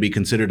it's going to be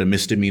considered a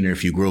misdemeanor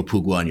if you grow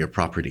pugwa on your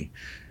property.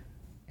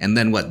 And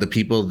then what? The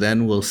people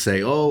then will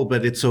say, oh,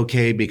 but it's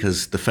okay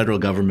because the federal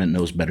government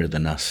knows better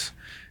than us,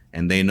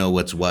 and they know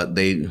what's what.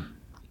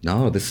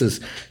 No, this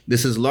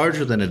is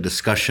larger than a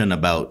discussion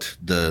about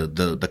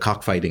the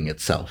cockfighting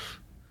itself.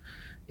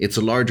 It's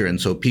larger, and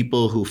so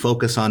people who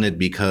focus on it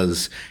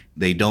because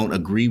they don't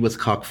agree with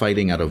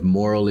cockfighting out of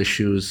moral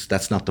issues,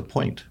 that's not the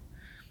point.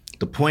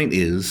 The point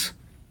is,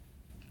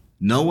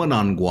 no one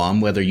on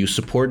Guam, whether you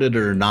support it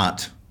or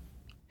not,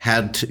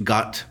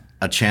 got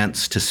a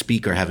chance to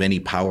speak or have any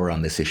power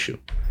on this issue.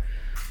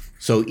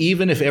 So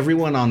even if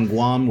everyone on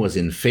Guam was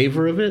in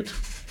favor of it,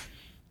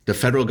 the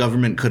federal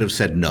government could have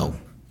said no.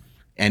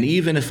 And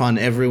even if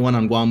everyone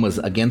on Guam was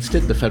against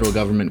it, the federal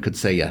government could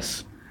say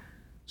yes.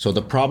 So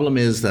the problem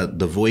is that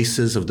the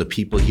voices of the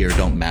people here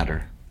don't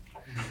matter.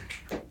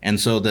 And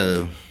so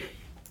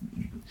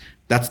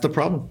that's the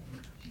problem.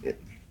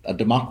 A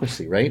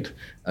democracy, right?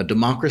 A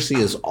democracy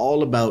is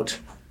all about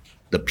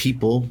the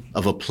people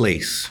of a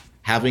place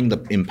having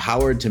the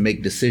empowered to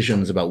make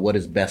decisions about what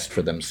is best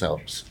for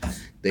themselves.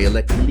 They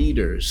elect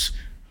leaders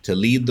to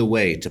lead the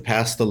way, to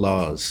pass the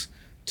laws,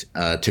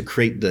 to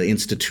create the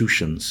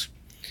institutions.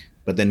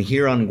 But then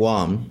here on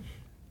Guam,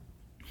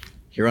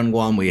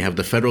 we have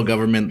the federal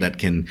government that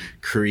can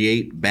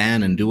create,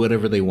 ban, and do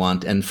whatever they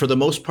want. And for the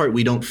most part,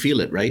 we don't feel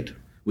it, right?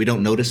 We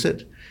don't notice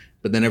it.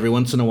 But then every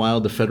once in a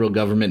while, the federal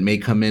government may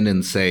come in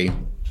and say,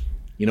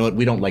 you know what,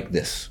 we don't like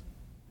this.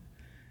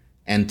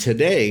 And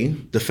today,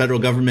 the federal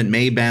government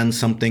may ban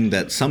something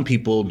that some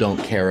people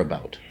don't care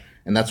about.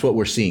 And that's what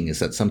we're seeing, is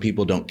that some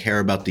people don't care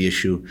about the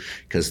issue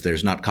because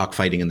there's not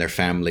cockfighting in their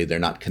family, they're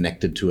not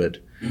connected to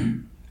it.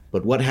 Mm-hmm.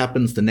 But what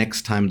happens the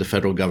next time the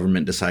federal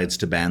government decides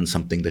to ban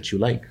something that you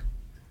like?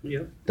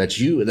 Yeah. That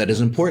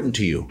is important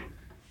to you.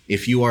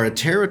 If you are a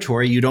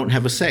territory, you don't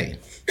have a say.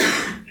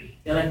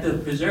 Yeah, like the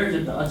preserves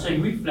at the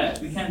outside reef flats.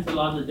 We can't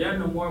allow that there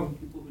no more when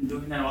people have been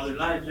doing that all their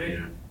lives, right?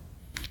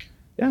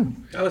 Yeah.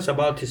 I was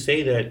about to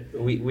say that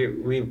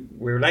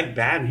we're like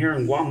bad here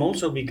in Guam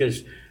also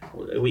because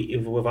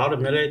if without a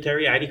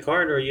military ID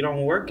card or you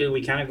don't work,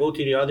 we kind of go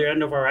to the other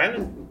end of our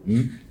island.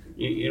 Mm-hmm.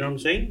 You know what I'm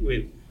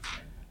saying?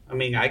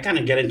 I kind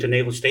of get into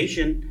Naval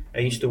Station. I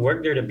used to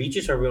work there. The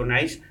beaches are real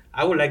nice.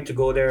 I would like to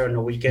go there on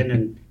the weekend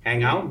and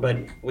hang out, but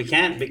we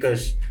can't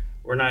because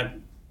we're not.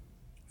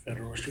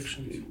 Federal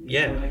restrictions.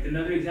 Yeah. Like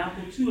another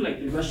example too,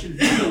 like the Russian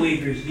visa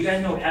waivers. You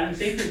guys know Adam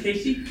Safer,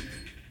 Casey?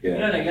 Yeah. You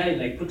know that guy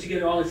like put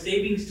together all his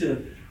savings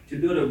to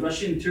build a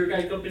Russian tour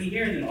guide company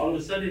here, and then all of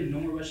a sudden no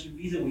more Russian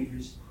visa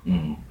waivers.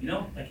 Mm. You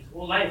know, like his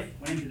whole life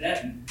went into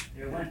that, and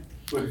there it went.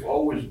 We've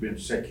always been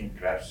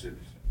second-class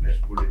citizens. Let's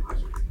put it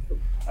this way.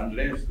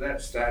 Unless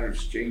that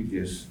status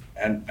changes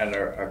and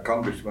our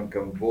congressman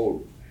can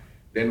vote,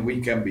 then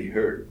we can be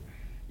heard.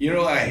 You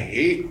know, I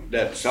hate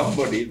that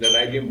somebody that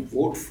I didn't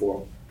vote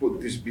for put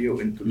this bill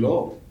into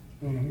law.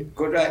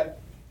 Because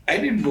I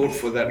didn't vote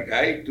for that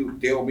guy to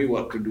tell me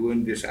what to do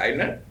in this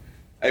island.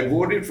 I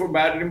voted for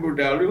Madeline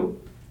Bordallo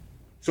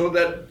so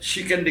that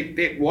she can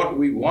dictate what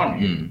we want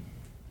here.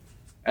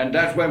 And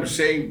that's why I'm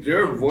saying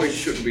their voice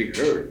should be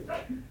heard.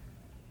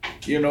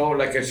 You know,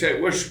 like I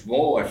said, we're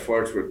small as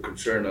far as we're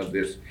concerned on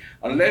this.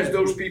 Unless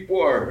those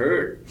people are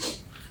heard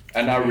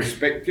and are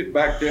respected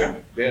back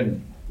there,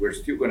 then we're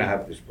still going to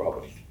have this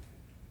problem.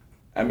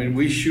 I mean,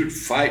 we should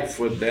fight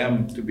for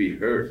them to be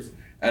heard,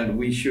 and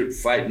we should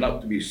fight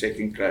not to be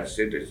second-class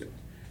citizens,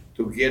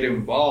 to get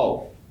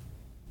involved,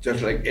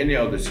 just like any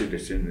other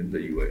citizen in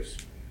the U.S.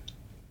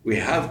 We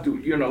have to,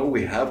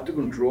 we have to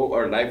control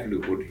our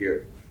livelihood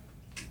here.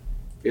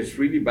 It's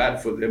really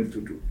bad for them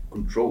to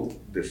control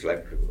this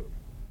livelihood.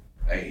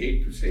 I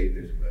hate to say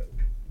this, but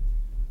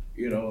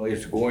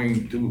it's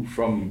going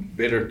from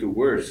better to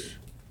worse.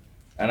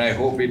 And I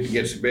hope it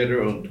gets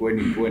better on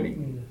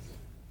 2020.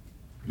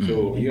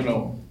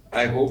 So,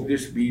 I hope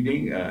this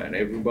meeting and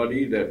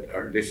everybody that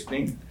are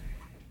listening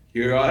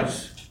hear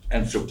us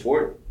and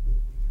support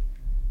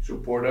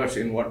us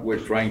in what we're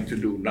trying to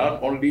do.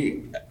 Not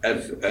only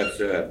as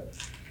a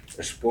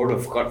sport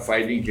of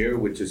cockfighting here,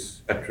 which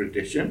is a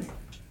tradition,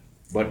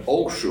 but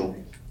also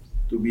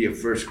to be a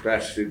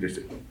first-class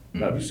citizen,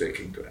 not a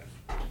second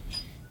class.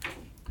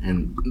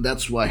 And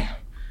that's why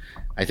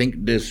I think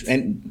this,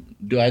 and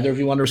do either of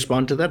you want to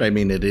respond to that? I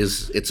mean,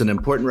 it's an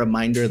important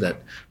reminder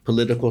that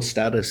political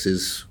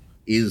status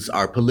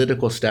our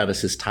political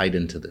status is tied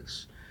into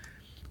this.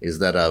 Is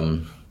that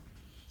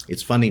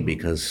it's funny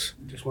because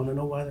Just want to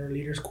know why their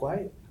leader's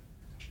quiet.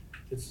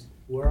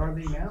 Where are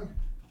they now?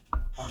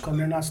 How come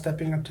they're not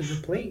stepping up to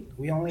the plate?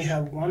 We only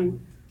have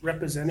one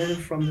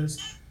representative from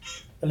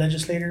the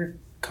legislator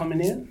coming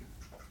in.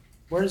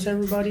 Where's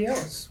everybody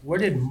else? Where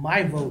did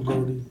my vote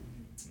go to?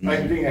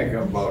 I think I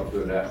can vouch for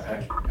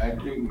that. I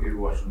think it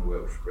wasn't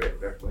well spread.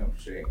 That's what I'm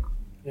saying.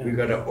 Yeah. We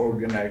gotta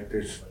organize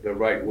this the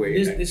right way.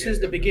 This and is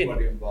the get beginning.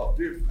 everybody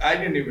involved. I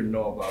didn't even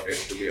know about it,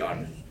 to be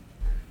honest.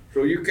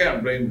 So you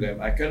can't blame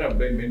them. I cannot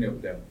blame any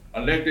of them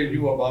unless they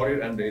knew about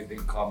it and they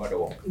didn't come at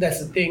all.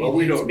 That's the thing. Well,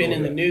 we It's don't been know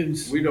in the that.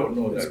 news. We don't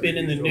know that. It's been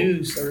in the really,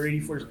 news already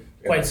for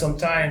quite some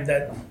time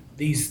that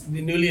the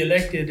newly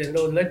elected and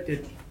those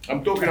elected.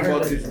 I'm talking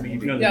about this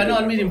meeting. Yeah, no,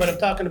 I'm meaning, but I'm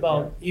talking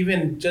about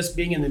even just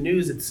being in the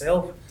news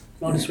itself.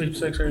 No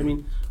disrespect, sir. I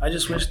mean, I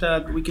just wish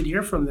that we could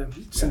hear from them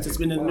since it's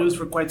been in the news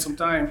for quite some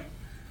time.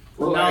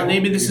 Well, Now I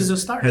maybe hope this they- is a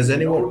start. has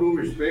In all anyone due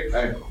respect,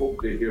 I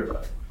hope they hear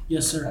us.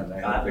 Yes, sir. And I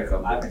I hope have they a-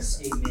 come I have back. a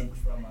statement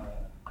from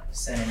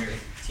Senator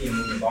Tia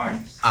Moody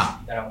Barnes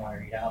that I want to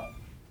read out.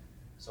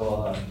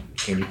 So,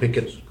 can you pick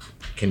it?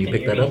 Can you Can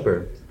pick you that hear up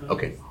or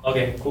okay?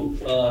 okay, cool.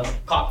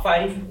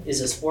 Cockfighting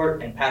is a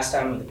sport and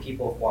pastime of the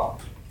people of Guam.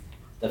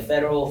 The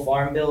federal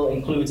farm bill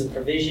includes a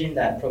provision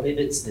that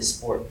prohibits this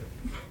sport.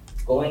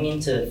 Going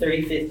into the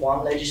 35th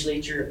Guam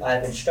legislature, I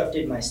have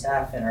instructed my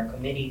staff and our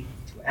committee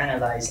to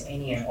analyze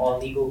any and all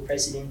legal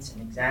precedents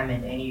and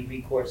examine any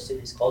recourse to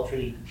this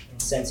culturally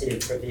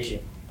insensitive provision.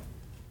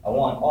 I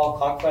want all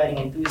cockfighting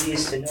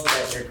enthusiasts to know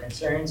that their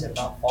concerns have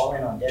not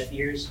fallen on deaf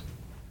ears,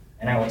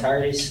 and I will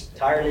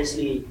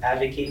tirelessly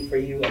advocate for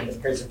you and the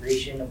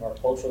preservation of our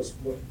cultural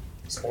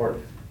sport.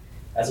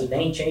 As with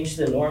any change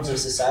to the norms of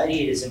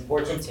society, it is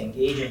important to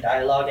engage in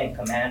dialogue and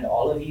commend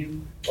all of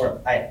you,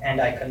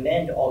 I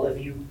commend all of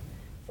you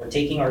for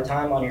taking our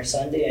time on your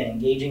Sunday and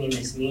engaging in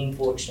this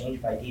meaningful exchange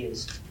of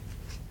ideas.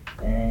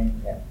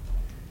 And yeah,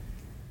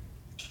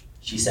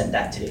 she sent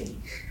that today.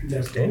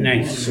 That's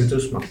Nice.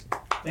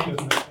 Thank you.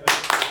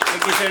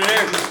 Thank you,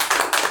 Senator.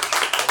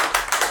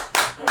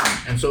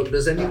 And so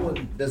does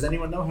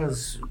anyone know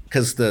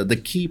because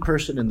the key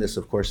person in this,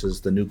 of course,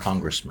 is the new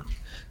congressman,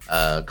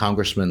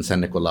 Congressman San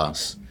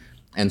Nicolas.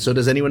 And so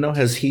does anyone know,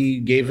 has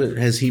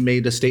he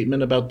made a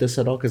statement about this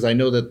at all? Because I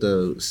know that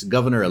the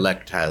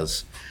governor-elect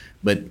has,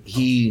 but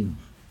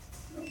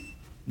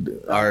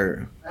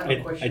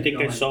I think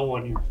I saw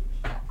one here.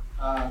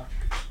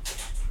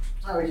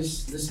 I was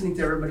just listening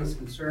to everybody's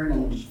concern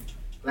and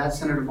glad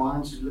Senator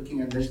Barnes is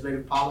looking at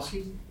legislative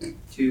policy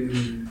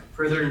to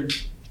further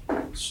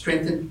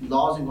strengthen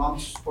laws in Guam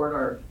to support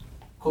our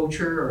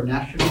culture, our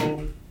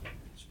national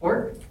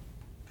sport.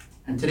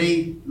 And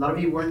today, a lot of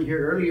you weren't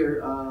here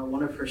earlier,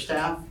 one of her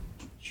staff,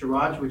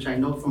 Shiraj, which I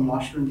know from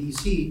Washington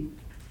DC,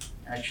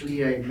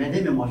 actually I met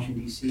him in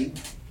Washington DC,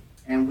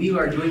 and we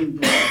are doing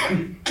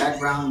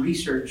background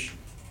research.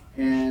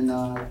 And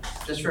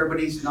just for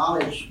everybody's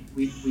knowledge,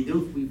 we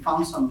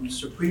found some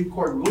Supreme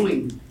Court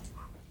ruling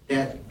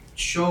that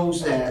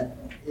shows that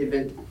if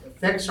it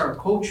affects our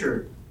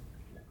culture,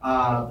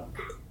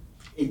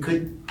 it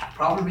could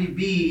probably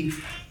be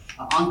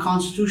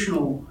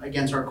unconstitutional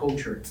against our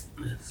culture.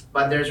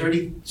 But there's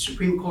already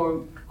Supreme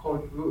Court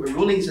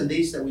rulings on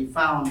these that we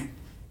found.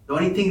 The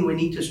only thing we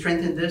need to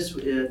strengthen this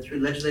through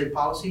legislative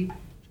policy.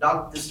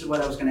 Doc, this is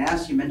what I was going to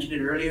ask. You mentioned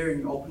it earlier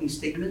in your opening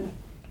statement,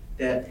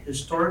 that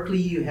historically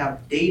you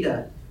have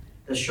data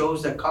that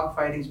shows that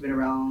cockfighting's been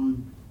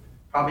around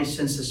probably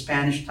since the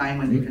Spanish time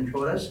when they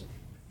controlled us.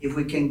 If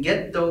we can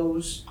get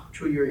those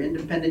through your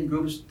independent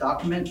group's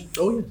document,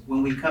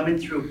 when we come in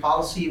through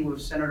policy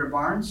with Senator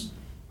Barnes,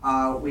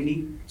 we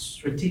need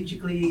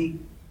strategically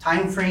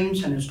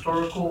timeframes and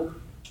historical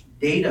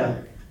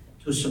data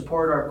to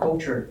support our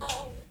culture.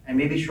 And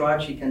maybe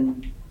Shiraj, you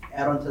can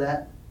add on to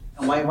that,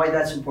 and why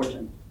that's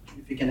important,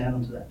 if you can add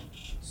on to that.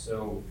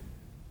 So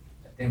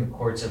I think the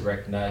courts have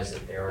recognized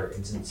that there are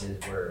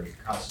instances where the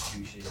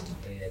Constitution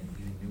and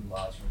even new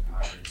laws from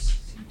Congress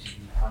seem to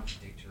be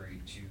contradictory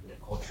to the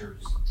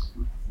culture's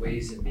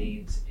ways and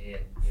means. And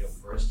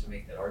for us to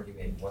make that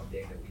argument, one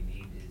thing that we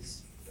need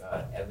is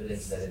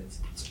evidence that it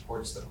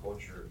supports the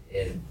culture.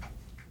 And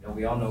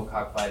we all know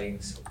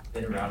cockfighting's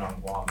been around on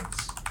Guam.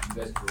 It's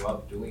you guys grew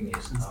up doing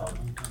it. So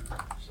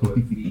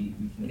if we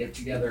can get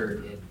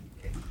together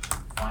and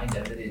find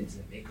evidence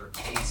and make our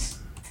case,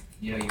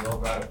 you know, you all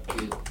brought up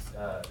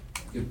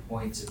good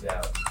points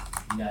about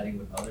uniting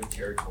with other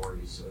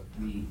territories. So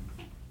if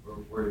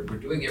we're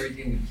doing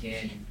everything we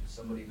can.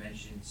 Somebody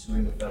mentioned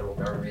suing the federal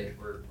government.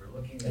 We're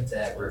looking at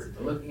that. We're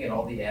looking at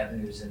all the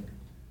avenues. And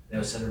you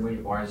know, Senator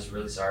Wendy Barnes is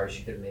really sorry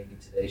she couldn't make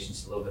it today.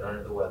 She's a little bit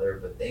under the weather.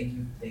 But thank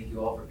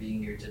you all for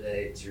being here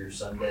today. It's your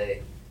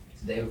Sunday.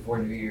 It's the day before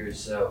New Year's.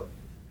 So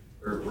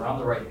we're on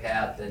the right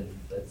path. And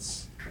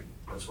let's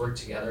work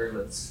together.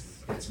 Let's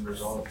get some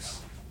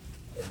results.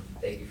 And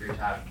thank you for your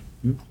time.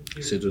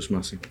 Sidus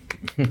Masi.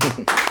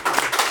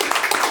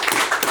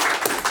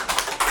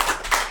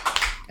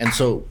 And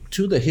so,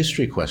 to the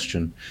history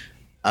question,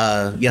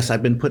 yes,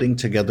 I've been putting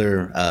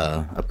together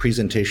a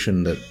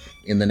presentation that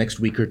in the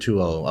next week or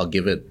two I'll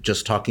give it,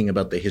 just talking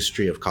about the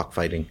history of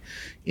cockfighting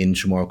in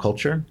Chamorro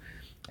culture.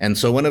 And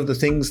so one of the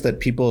things that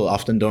people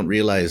often don't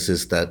realize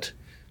is that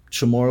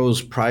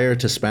Chamorros, prior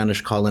to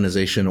Spanish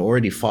colonization,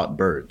 already fought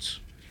birds.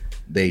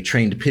 They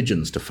trained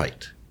pigeons to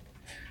fight.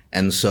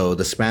 And so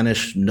the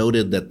Spanish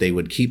noted that they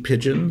would keep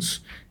pigeons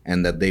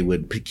and that they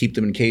would keep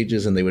them in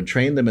cages and they would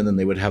train them and then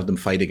they would have them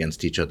fight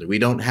against each other. We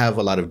don't have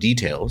a lot of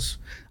details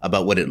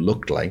about what it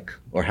looked like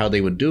or how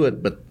they would do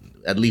it, but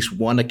at least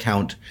one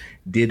account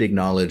did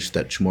acknowledge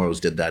that Chamorros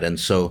did that. And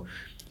so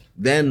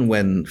then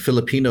when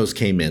Filipinos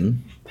came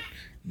in,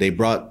 they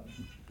brought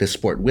this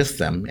sport with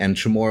them and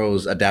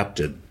Chamorros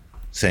adapted,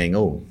 saying,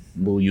 oh,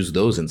 we'll use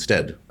those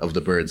instead of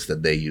the birds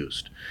that they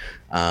used.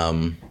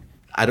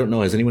 I don't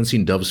know, has anyone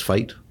seen doves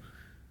fight?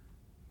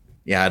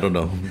 Yeah, I don't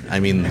know. I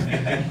mean,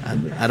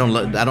 I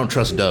don't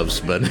trust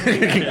doves, but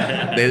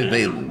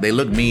they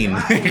look mean.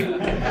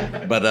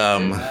 but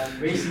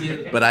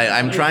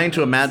I'm trying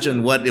to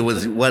imagine what it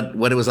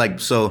was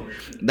like. So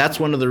that's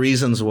one of the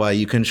reasons why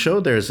you can show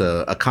there's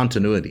a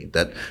continuity,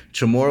 that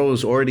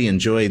Chamorros already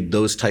enjoyed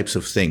those types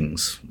of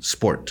things,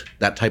 sport,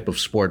 that type of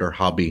sport or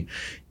hobby,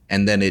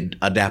 and then it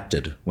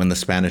adapted when the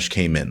Spanish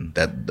came in.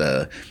 That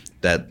the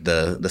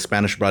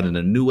Spanish brought in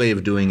a new way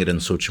of doing it,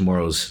 and so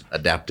Chamorros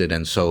adapted.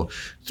 And so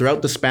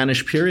throughout the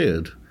Spanish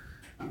period,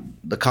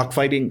 the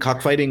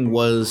cockfighting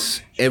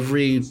was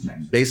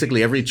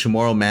basically every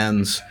Chamorro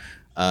man's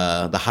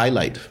the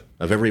highlight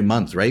of every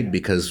month, right?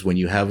 Because when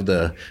you have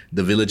the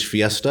village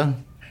fiesta,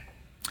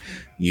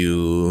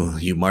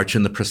 you march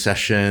in the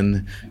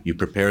procession, you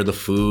prepare the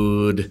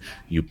food,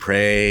 you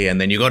pray,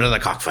 and then you go to the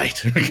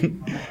cockfight.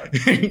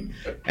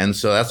 And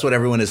so that's what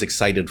everyone is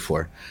excited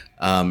for.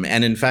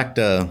 And in fact,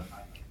 so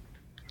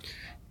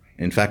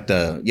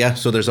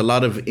there's a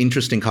lot of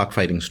interesting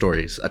cockfighting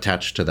stories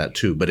attached to that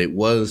too, but it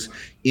was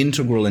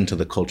integral into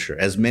the culture,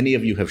 as many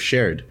of you have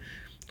shared,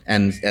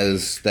 and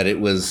as that it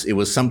was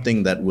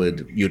something that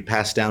you'd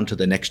pass down to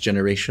the next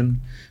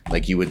generation.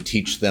 Like you would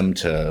teach them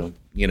how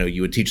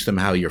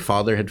your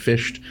father had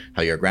fished,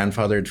 how your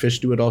grandfather had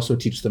fished. You would also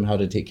teach them how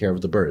to take care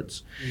of the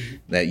birds. Mm-hmm.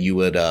 That you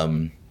would,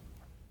 and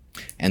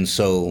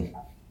so.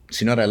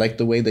 Senor, I like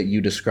the way that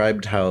you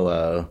described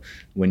how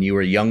when you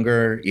were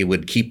younger, it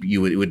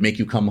would make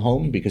you come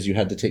home because you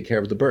had to take care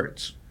of the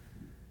birds.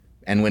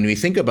 And when we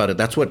think about it,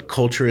 that's what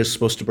culture is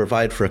supposed to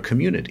provide for a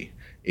community.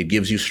 It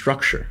gives you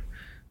structure.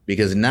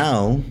 Because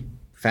now,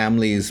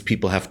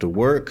 people have to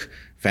work,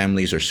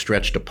 families are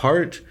stretched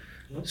apart,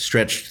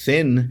 stretched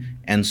thin,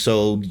 and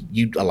so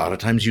a lot of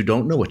times you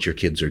don't know what your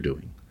kids are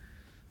doing.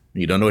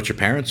 You don't know what your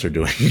parents are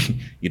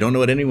doing. You don't know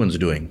what anyone's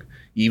doing.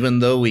 Even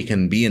though we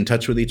can be in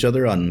touch with each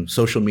other on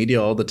social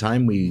media all the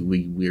time,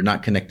 we're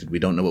not connected. We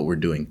don't know what we're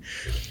doing.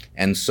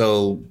 And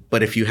so,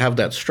 but if you have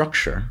that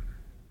structure,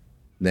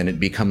 then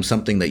it becomes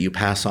something that you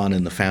pass on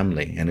in the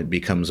family, and it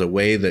becomes a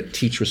way that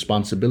teach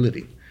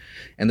responsibility.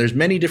 And there's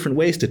many different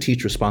ways to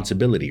teach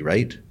responsibility,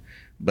 right?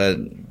 But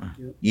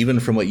even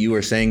from what you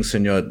were saying,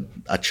 Senor,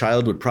 a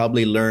child would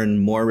probably learn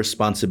more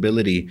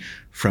responsibility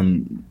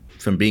from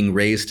being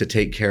raised to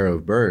take care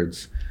of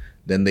birds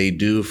than they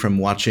do from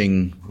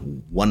watching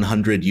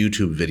 100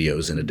 YouTube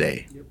videos in a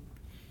day. Yep.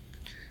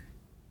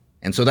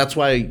 And so that's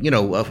why,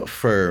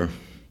 for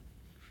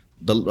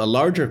a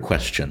larger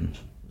question,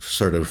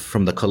 sort of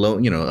from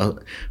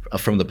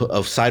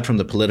aside from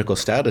the political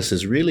status,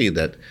 is really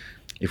that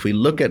if we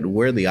look at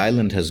where the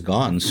island has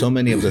gone, so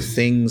many of the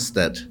things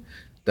that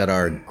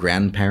our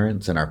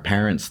grandparents and our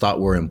parents thought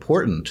were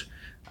important,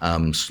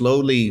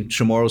 slowly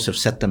Chamorros have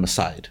set them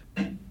aside.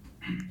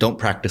 Don't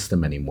practice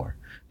them anymore.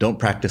 Don't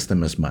practice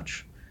them as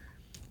much.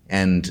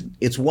 And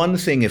it's one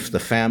thing if the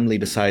family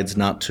decides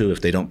not to,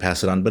 if they don't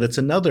pass it on, but it's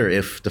another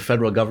if the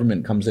federal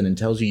government comes in and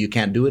tells you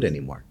can't do it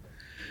anymore.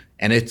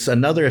 And it's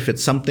another if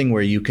it's something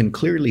where you can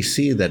clearly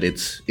see that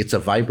it's a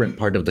vibrant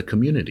part of the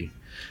community.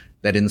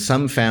 That in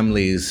some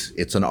families,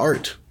 it's an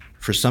art.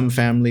 For some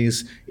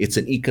families, it's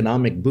an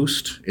economic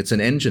boost. It's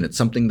an engine. It's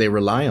something they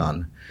rely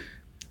on.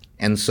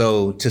 And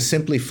so to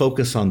simply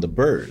focus on the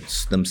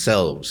birds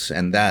themselves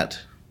and that,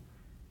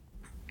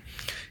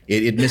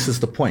 it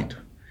misses the point.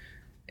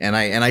 And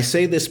I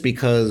say this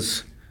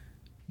because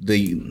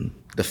the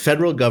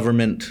federal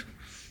government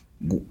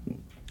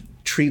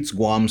treats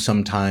Guam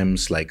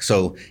sometimes like,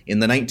 so in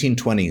the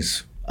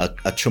 1920s, a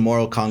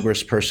Chamorro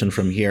congressperson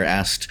from here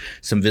asked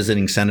some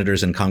visiting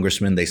senators and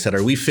congressmen, they said,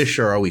 are we fish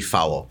or are we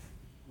fowl?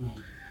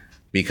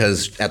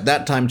 Because at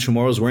that time,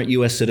 Chamorros weren't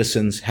U.S.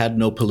 citizens, had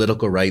no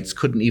political rights,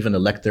 couldn't even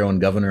elect their own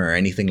governor or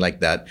anything like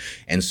that.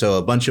 And so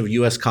a bunch of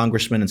U.S.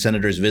 congressmen and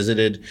senators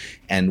visited,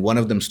 and one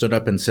of them stood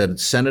up and said,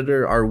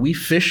 Senator, are we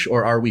fish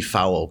or are we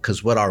fowl?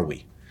 Because what are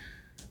we?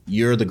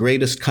 You're the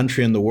greatest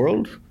country in the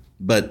world,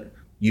 but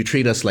you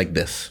treat us like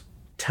this.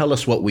 Tell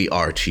us what we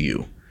are to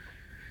you.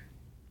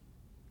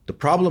 The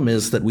problem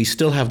is that we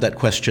still have that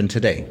question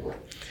today,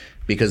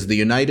 because the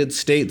United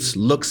States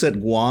looks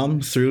at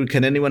Guam through,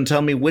 can anyone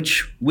tell me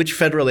which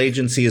federal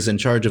agency is in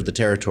charge of the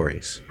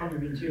territories?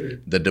 Department of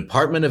Interior. The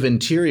Department of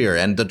Interior.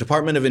 And the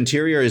Department of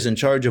Interior is in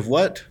charge of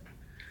what?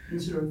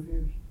 Consular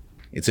Affairs.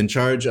 It's in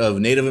charge of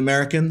Native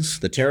Americans,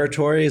 the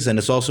territories, and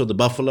it's also the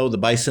buffalo, the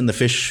bison, the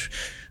fish,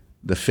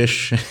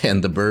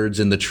 and the birds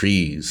in the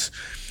trees.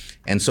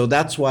 And so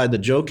that's why the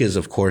joke is,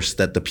 of course,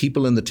 that the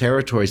people in the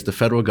territories, the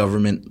federal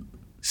government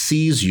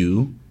sees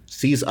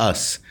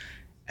us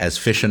as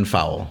fish and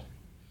fowl,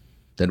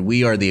 that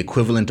we are the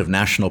equivalent of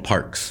national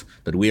parks,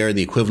 that we are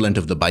the equivalent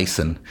of the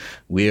bison.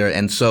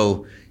 And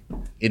so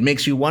it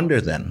makes you wonder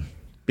then,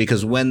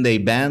 because when they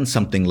ban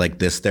something like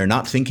this, they're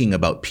not thinking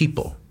about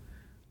people,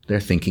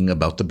 they're thinking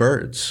about the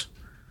birds.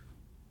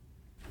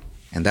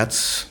 And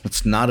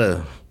it's not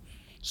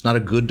a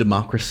good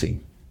democracy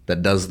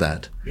that does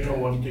that. You know,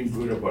 one thing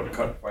good about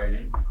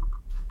cockfighting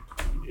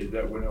is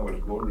that when I was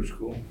going to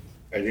school,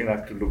 I didn't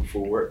have to look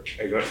for work.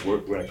 I got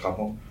work when I come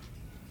home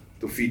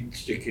to feed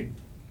chicken.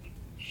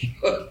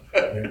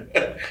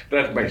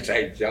 That's my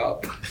side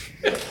job.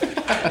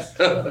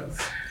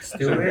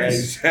 Still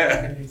is.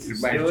 It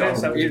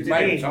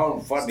might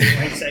sound funny,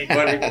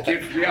 but it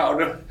keeps me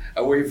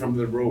away from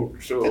the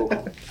road. So,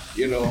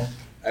 you know,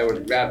 I was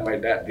glad my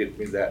dad did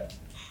me that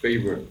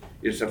favor.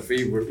 It's a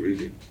favor,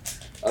 really.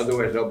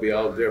 Otherwise, I'll be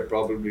out there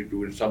probably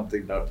doing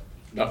something not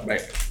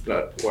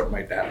what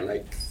my dad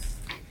liked.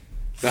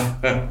 So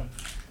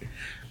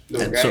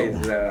guys,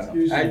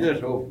 I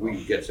just hope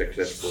we get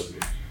successful.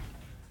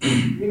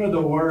 You know,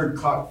 the word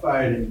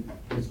cockfighting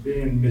is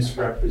being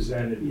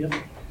misrepresented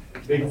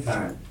big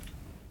time.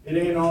 It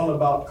ain't all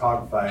about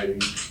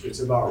cockfighting, it's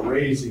about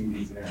raising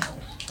these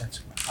animals.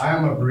 I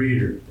am a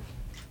breeder.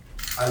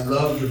 I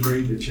love to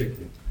breed the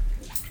chicken,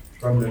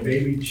 from the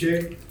baby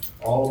chick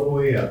all the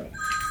way up.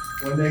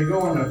 When they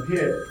go in a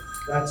pit,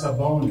 that's a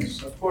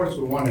bonus. Of course,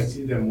 we want to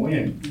see them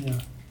win. Yeah.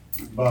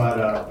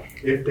 But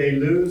if they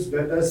lose,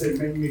 that doesn't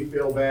make me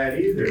feel bad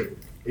either.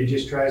 It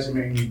just tries to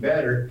make me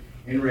better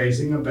in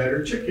raising a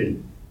better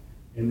chicken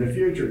in the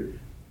future.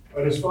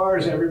 But as far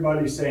as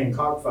everybody saying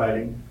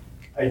cockfighting,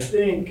 I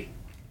think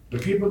the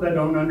people that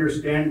don't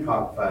understand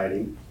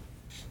cockfighting,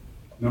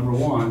 number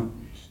one,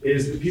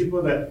 is the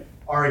people that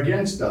are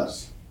against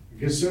us.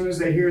 Because as soon as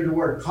they hear the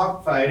word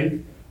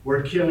cockfighting,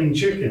 we're killing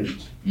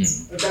chickens.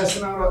 But that's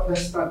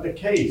not the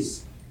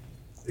case.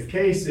 The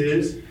case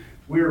is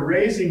we're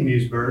raising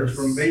these birds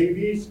from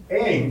babies,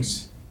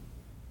 eggs.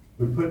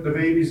 We put the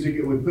babies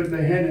together, we put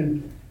the hen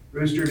and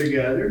rooster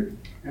together,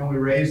 and we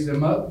raise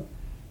them up.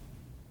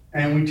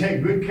 And we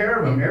take good care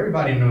of them.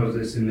 Everybody knows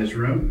this in this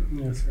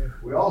room. Yes, sir.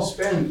 We all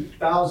spend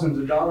thousands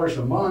of dollars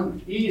a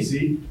month,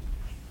 easy,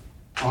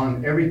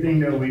 on everything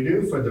that we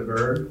do for the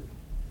bird.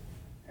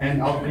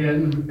 And at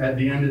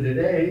the end of the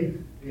day,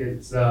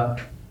 it's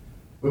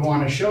we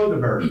want to show the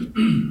bird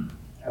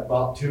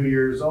about 2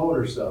 years old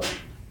or so.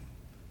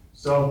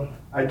 So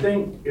I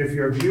think if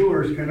your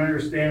viewers can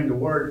understand the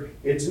word,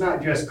 it's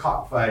not just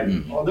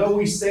cockfighting. Although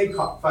we say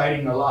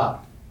cockfighting a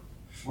lot,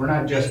 we're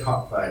not just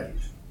cockfighting.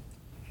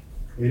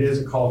 It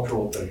is a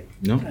cultural thing.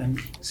 No?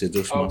 That's how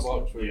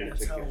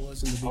it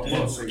was in the How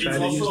beginning. about Try It's to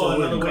use the also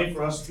word another way cock-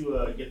 for us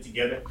to get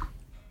together.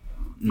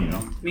 You know,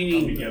 come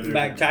Meaning,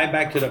 together. tie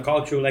back to the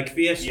culture, like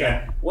fiesta.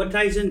 Yeah. What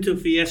ties into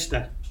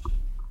fiesta?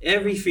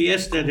 Every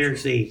fiesta,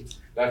 there's a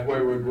That's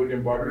why we're good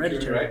in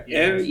barbecue, right?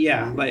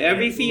 but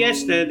every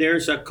fiesta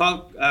there's a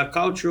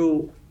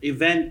cultural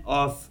event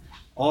of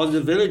all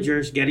the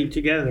villagers getting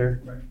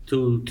together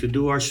to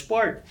do our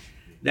sport.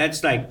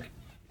 That's like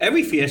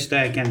every fiesta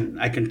I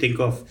can think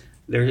of.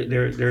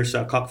 There's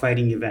a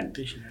cockfighting event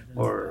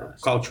or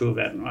cultural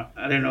event.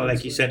 I don't know,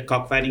 like you said,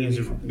 cockfighting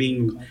is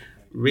being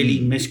really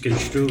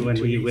misconstrued when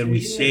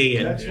we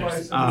say That's it.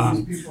 why some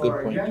of these people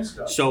are against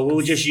us. So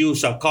we'll just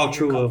use a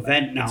cultural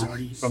event now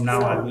from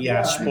now on.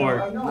 Yeah,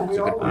 sport. I know. We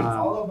always,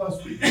 all of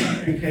us, we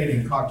communicate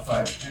in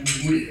cockfighting, and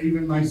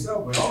even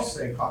myself, we all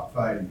say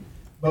cockfighting.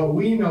 But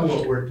we know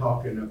what we're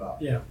talking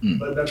about. Yeah.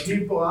 But the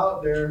people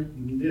out there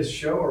in this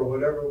show or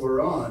whatever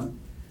we're on,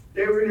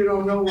 they really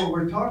don't know what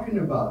we're talking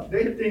about.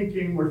 They're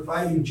thinking we're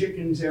fighting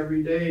chickens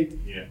every day,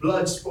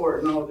 blood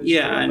sport and all this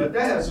Yeah, stuff. and- But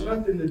that has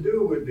nothing to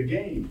do with the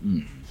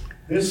game.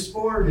 This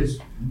sport is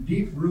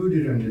deep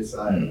rooted on this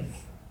island.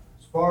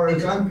 As far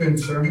as I'm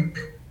concerned,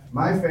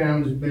 my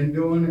family's been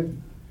doing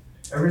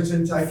it ever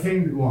since I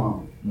came to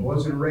Guam. I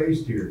wasn't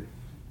raised here.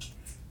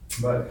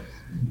 But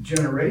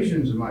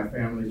generations of my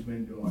family's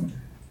been doing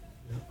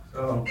it.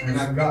 So, and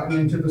I've gotten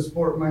into the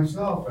sport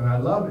myself, and I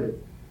love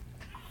it.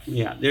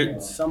 Yeah,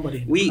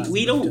 Somebody.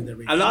 we don't.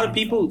 A lot of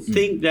people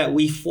think that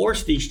we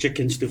force these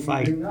chickens to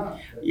fight. Do not.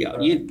 Yeah,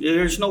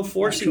 there's no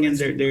forcing in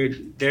there.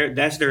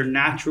 That's their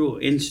natural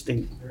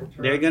instinct.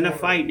 They're gonna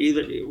fight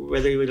either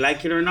whether you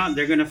like it or not.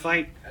 They're gonna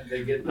fight. And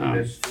they get the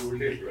best to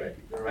live, right?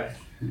 Right?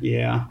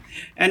 Yeah,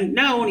 and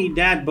not only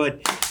that,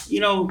 but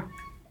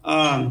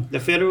the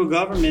federal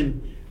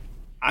government,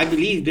 I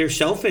believe they're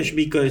selfish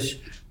because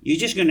you're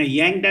just gonna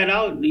yank that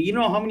out. You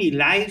know how many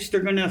lives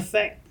they're gonna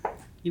affect.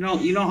 You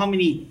know how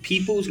many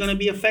people is gonna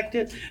be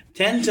affected.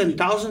 Tens and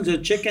thousands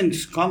of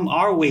chickens come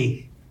our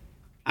way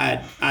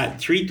at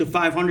 $300 to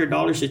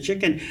 $500 a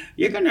chicken.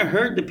 You're gonna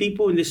hurt the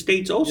people in the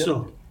States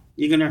also. Yep.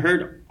 You're gonna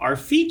hurt our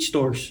feed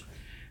stores.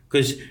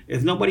 Because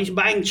if nobody's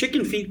buying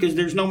chicken feed because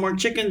there's no more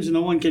chickens,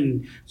 no one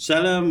can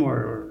sell them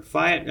or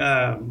fight,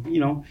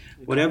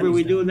 whatever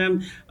we do with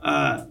them,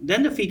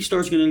 then the feed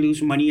store's going to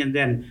lose money. And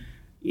then,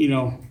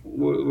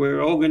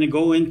 we're all going to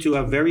go into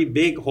a very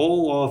big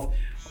hole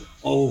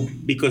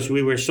because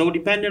we were so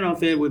dependent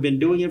on it. We've been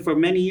doing it for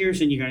many years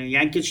and you're going to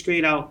yank it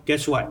straight out.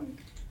 Guess what?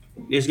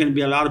 There's going to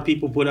be a lot of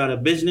people put out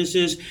of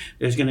businesses.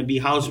 There's going to be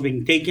houses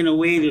being taken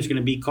away. There's going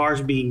to be cars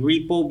being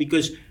repoed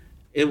because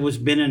it was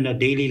been in the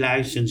daily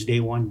life since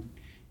day one.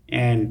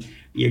 And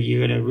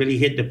you're going to really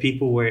hit the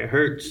people where it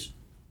hurts.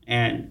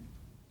 And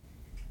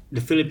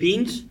the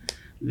Philippines,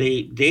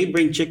 they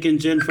bring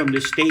chickens in from the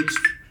States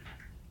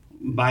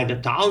by the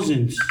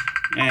thousands.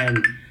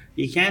 And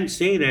you can't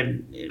say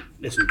that,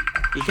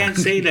 you can't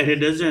say that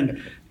it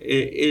doesn't,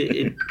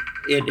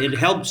 it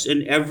helps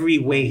in every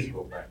way.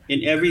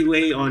 In every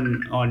way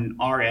on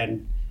our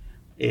end.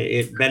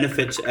 It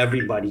benefits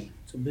everybody.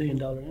 It's $1 billion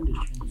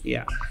industry.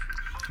 Yeah.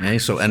 Okay,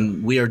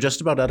 and we are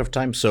just about out of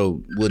time.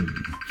 So would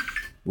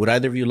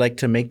either of you like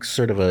to make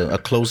sort of a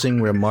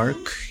closing remark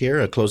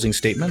here, a closing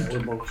statement?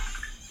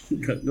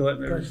 Go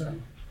ahead.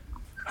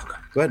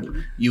 Go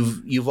ahead.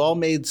 You've all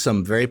made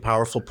some very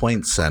powerful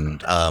points,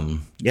 and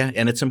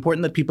and it's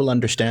important that people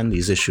understand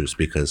these issues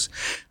because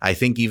I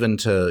think even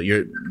to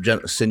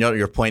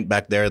your point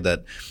back there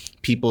that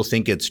people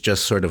think it's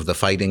just sort of the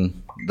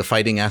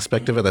fighting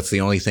aspect of it. That's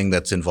the only thing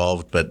that's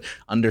involved, but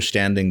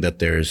understanding that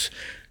there's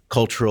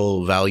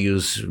cultural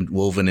values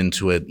woven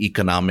into it,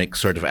 economic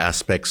sort of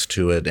aspects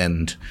to it,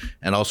 and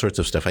all sorts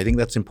of stuff. I think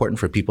that's important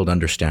for people to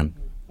understand.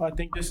 Well, I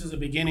think this is a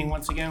beginning.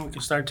 Once again, we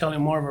can start telling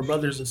more of our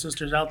brothers and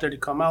sisters out there to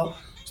come out,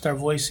 start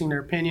voicing their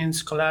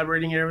opinions,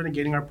 collaborating, everything,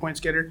 getting our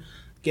points together,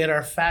 get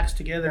our facts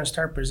together, and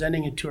start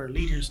presenting it to our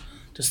leaders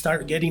to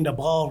start getting the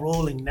ball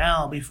rolling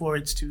now before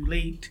it's too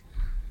late.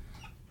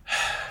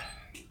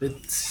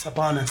 It's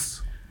upon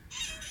us.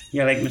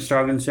 Yeah, like Mr.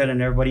 Ogden said,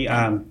 and everybody,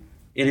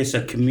 it is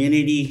a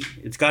community.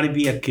 It's got to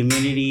be a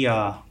community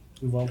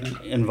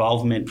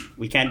involvement.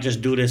 We can't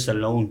just do this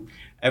alone.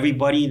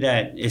 Everybody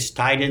that is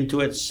tied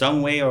into it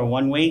some way or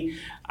one way.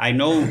 I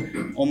know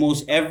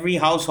almost every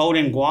household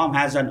in Guam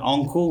has an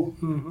uncle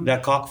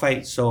that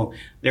cockfights. So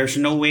there's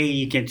no way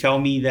you can tell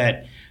me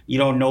that you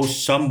don't know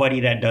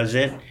somebody that does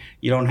it.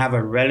 You don't have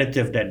a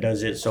relative that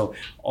does it. So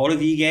all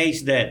of you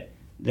guys that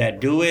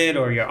do it,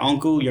 or your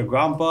uncle, your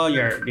grandpa,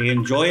 they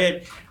enjoy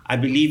it, I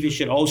believe you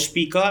should all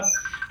speak up.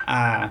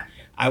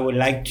 I would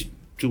like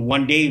to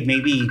one day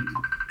maybe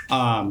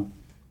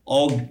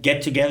all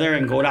get together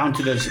and go down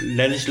to the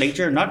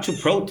legislature, not to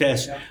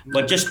protest,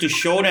 but just to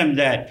show them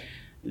that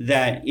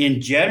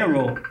in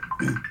general,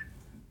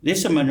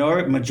 there's a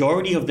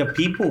majority of the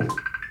people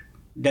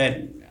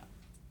that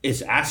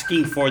is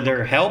asking for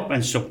their help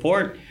and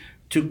support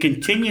to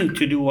continue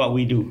to do what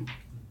we do.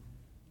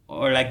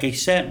 Or like I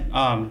said,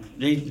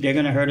 they're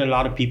going to hurt a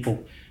lot of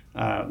people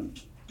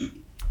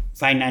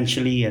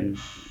financially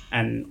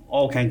and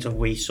all kinds of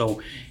ways.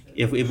 So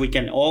if we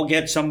can all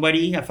get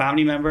somebody, a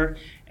family member,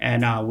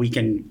 and we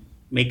can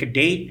make a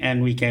date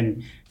and we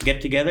can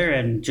get together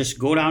and just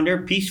go down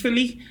there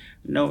peacefully.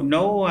 No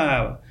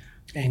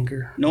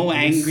anger. No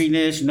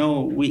angriness.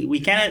 No, we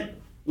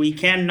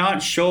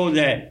cannot show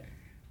that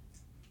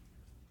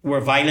we're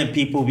violent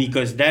people,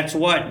 because that's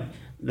what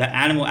the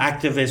animal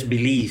activists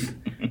believe,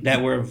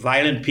 that we're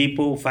violent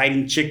people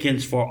fighting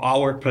chickens for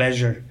our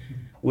pleasure,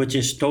 which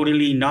is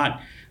totally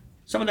not.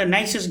 Some of the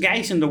nicest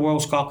guys in the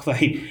world's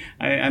cockfight.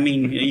 I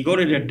mean, you go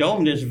to the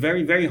dome, there's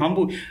very, very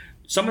humble.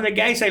 Some of the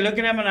guys, I look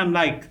at them and I'm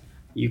like,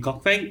 you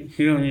cockfight?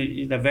 You know,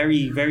 he's a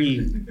very,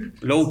 very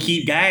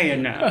low-key guy,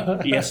 and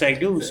yes, I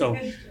do. So,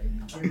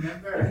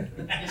 remember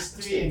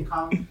history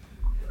and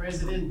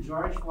President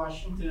George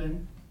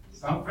Washington,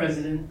 some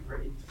president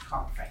were into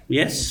cockfight.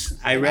 Yes,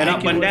 I read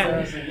up on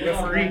that.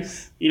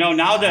 You know,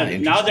 now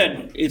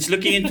that it's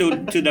looking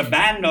into the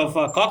ban of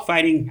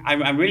cockfighting,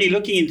 I'm really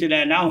looking into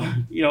that now.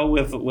 You know,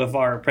 with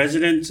our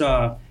presidents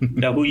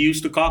who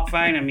used to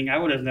cockfight. I mean, I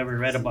would have never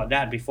read about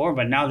that before,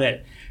 but now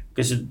that.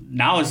 Because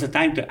now is the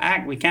time to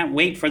act. We can't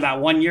wait for that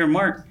 1 year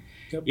mark.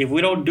 Yep. If we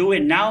don't do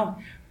it now,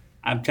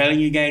 I'm telling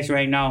you guys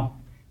right now,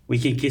 we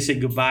can kiss it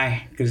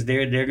goodbye, because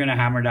they're gonna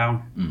hammer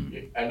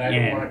down. And I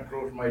don't want to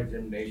close my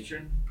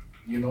gymnasium.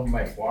 You know,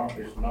 my farm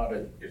is not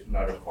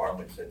a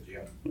farm, it's a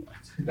gym.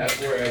 That's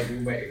where I do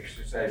my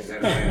exercise.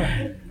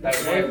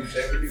 That's why I'm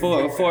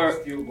 74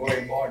 and still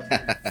going on.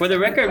 For the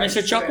record,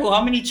 Mr. Choco,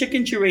 how many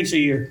chickens you raise a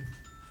year?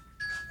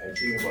 I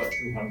think about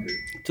 200.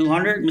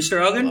 200? Mr.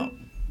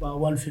 Elgin? About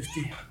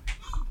 150.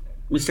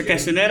 Mr.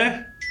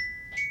 Castaneda?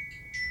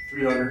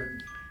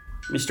 300.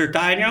 Mr.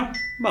 Taino?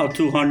 About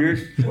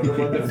 200. What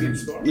about the feed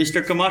store?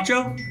 Mr.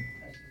 Camacho?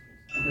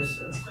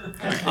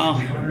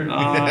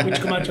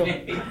 Which Camacho?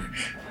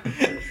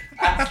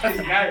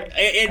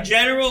 In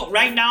general,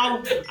 right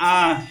now,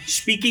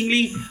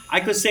 speakingly, I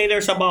could say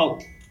there's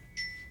about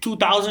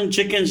 2,000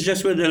 chickens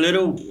just with the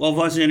little of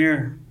us in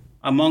here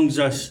amongst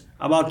us.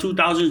 About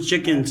 2,000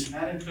 chickens.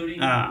 Not including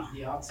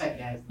The outside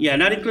guys. Yeah,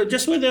 not include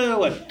just with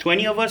the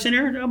 20 of us in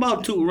here.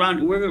 About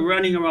we're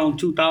running around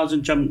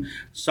 2,000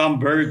 some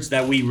birds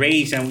that we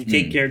raise and we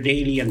take care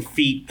daily and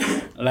feed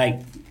like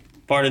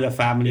part of the It's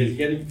family.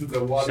 getting to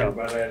the water, So-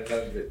 but I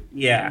love it.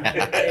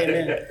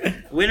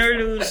 Yeah. Win or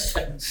lose,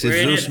 we're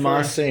in it Jesus for-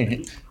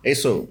 Mase. Hey,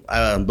 so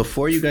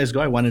before you guys go,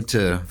 I wanted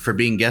to, for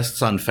being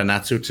guests on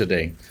Fanatsu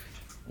today,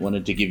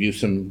 wanted to give you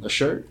a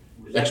shirt.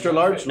 Extra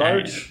large?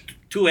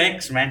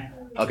 2X, man.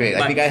 Okay,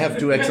 I think I have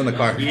 2X in the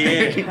car.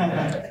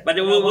 Yeah. But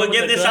we'll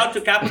give this out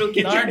to Capital Large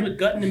Kitchen. with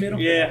gut in the middle.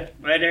 Yeah,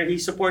 right there. He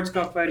supports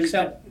cockfighting.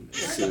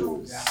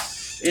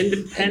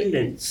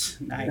 Independence.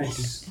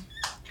 Nice.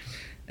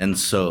 And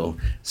so,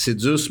 si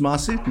Zeus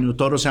Masi, no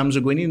toros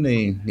hamzugwini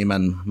ni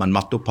man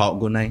makto pa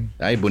gunay.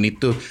 Ay,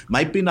 bonito.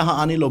 May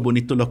pinahaani lo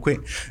bonito lo kwe.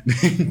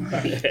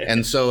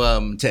 And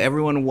so, to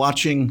everyone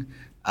watching,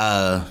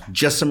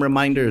 just some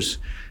reminders.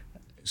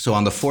 So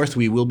on the 4th,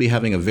 we will be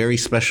having a very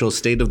special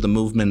State of the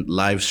Movement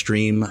live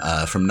stream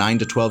from 9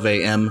 to 12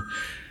 a.m.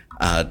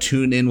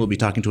 Tune in. We'll be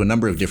talking to a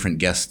number of different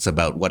guests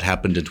about what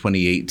happened in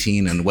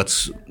 2018 and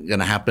what's going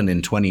to happen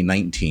in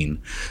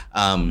 2019.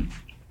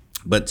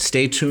 But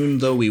stay tuned,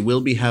 though. We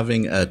will be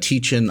having a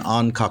teach-in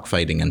on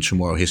cockfighting and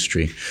Chamorro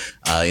history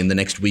in the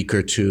next week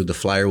or two. The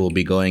flyer will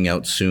be going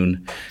out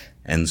soon.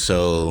 And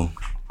so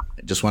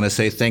I just want to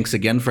say thanks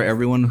again for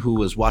everyone who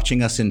was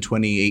watching us in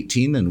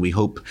 2018, and we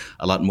hope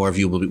a lot more of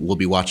you will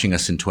be watching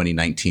us in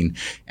 2019.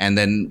 And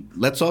then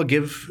let's all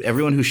give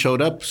everyone who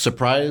showed up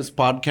surprise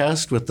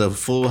podcast with the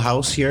full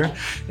house here.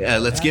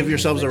 Let's give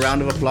yourselves a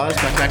round of applause.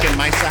 Back in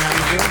Maisa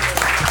Hamzu.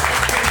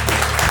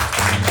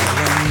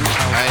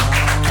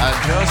 All right,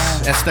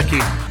 Jos, esta aqui.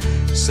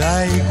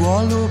 Sa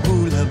igualo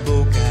bula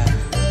boca,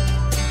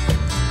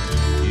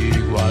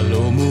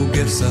 igualo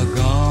muger sa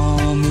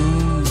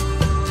gamu.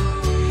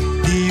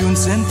 Iun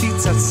sentit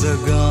sa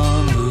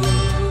gamu,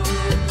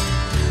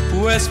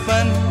 pues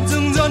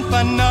panjang jon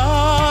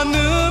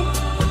pananum,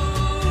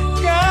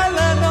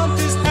 kala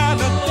nantis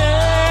ada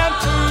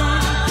tempo,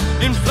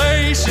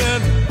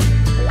 inflation,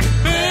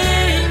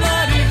 being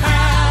mighty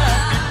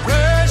high,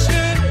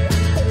 depression,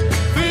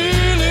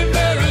 feeling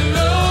very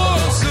low,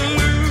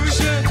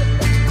 solution,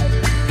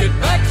 get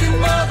back to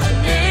Mother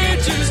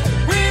Nature's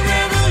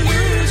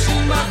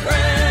re-revolution, my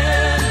friend.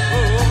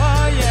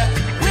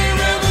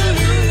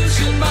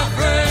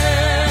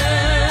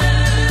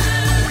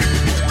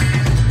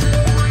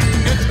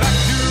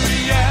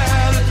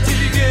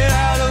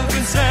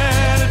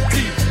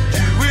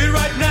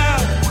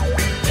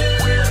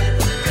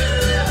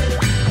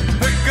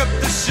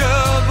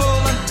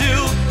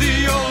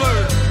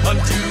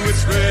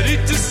 Ready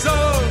to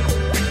sow.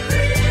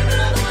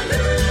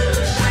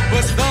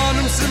 Pues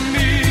donum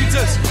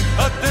semillas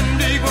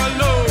atendigo al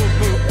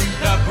lobo,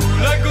 la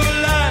bula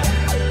golai.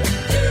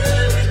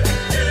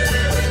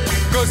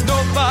 'Cause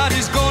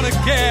nobody's gonna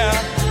care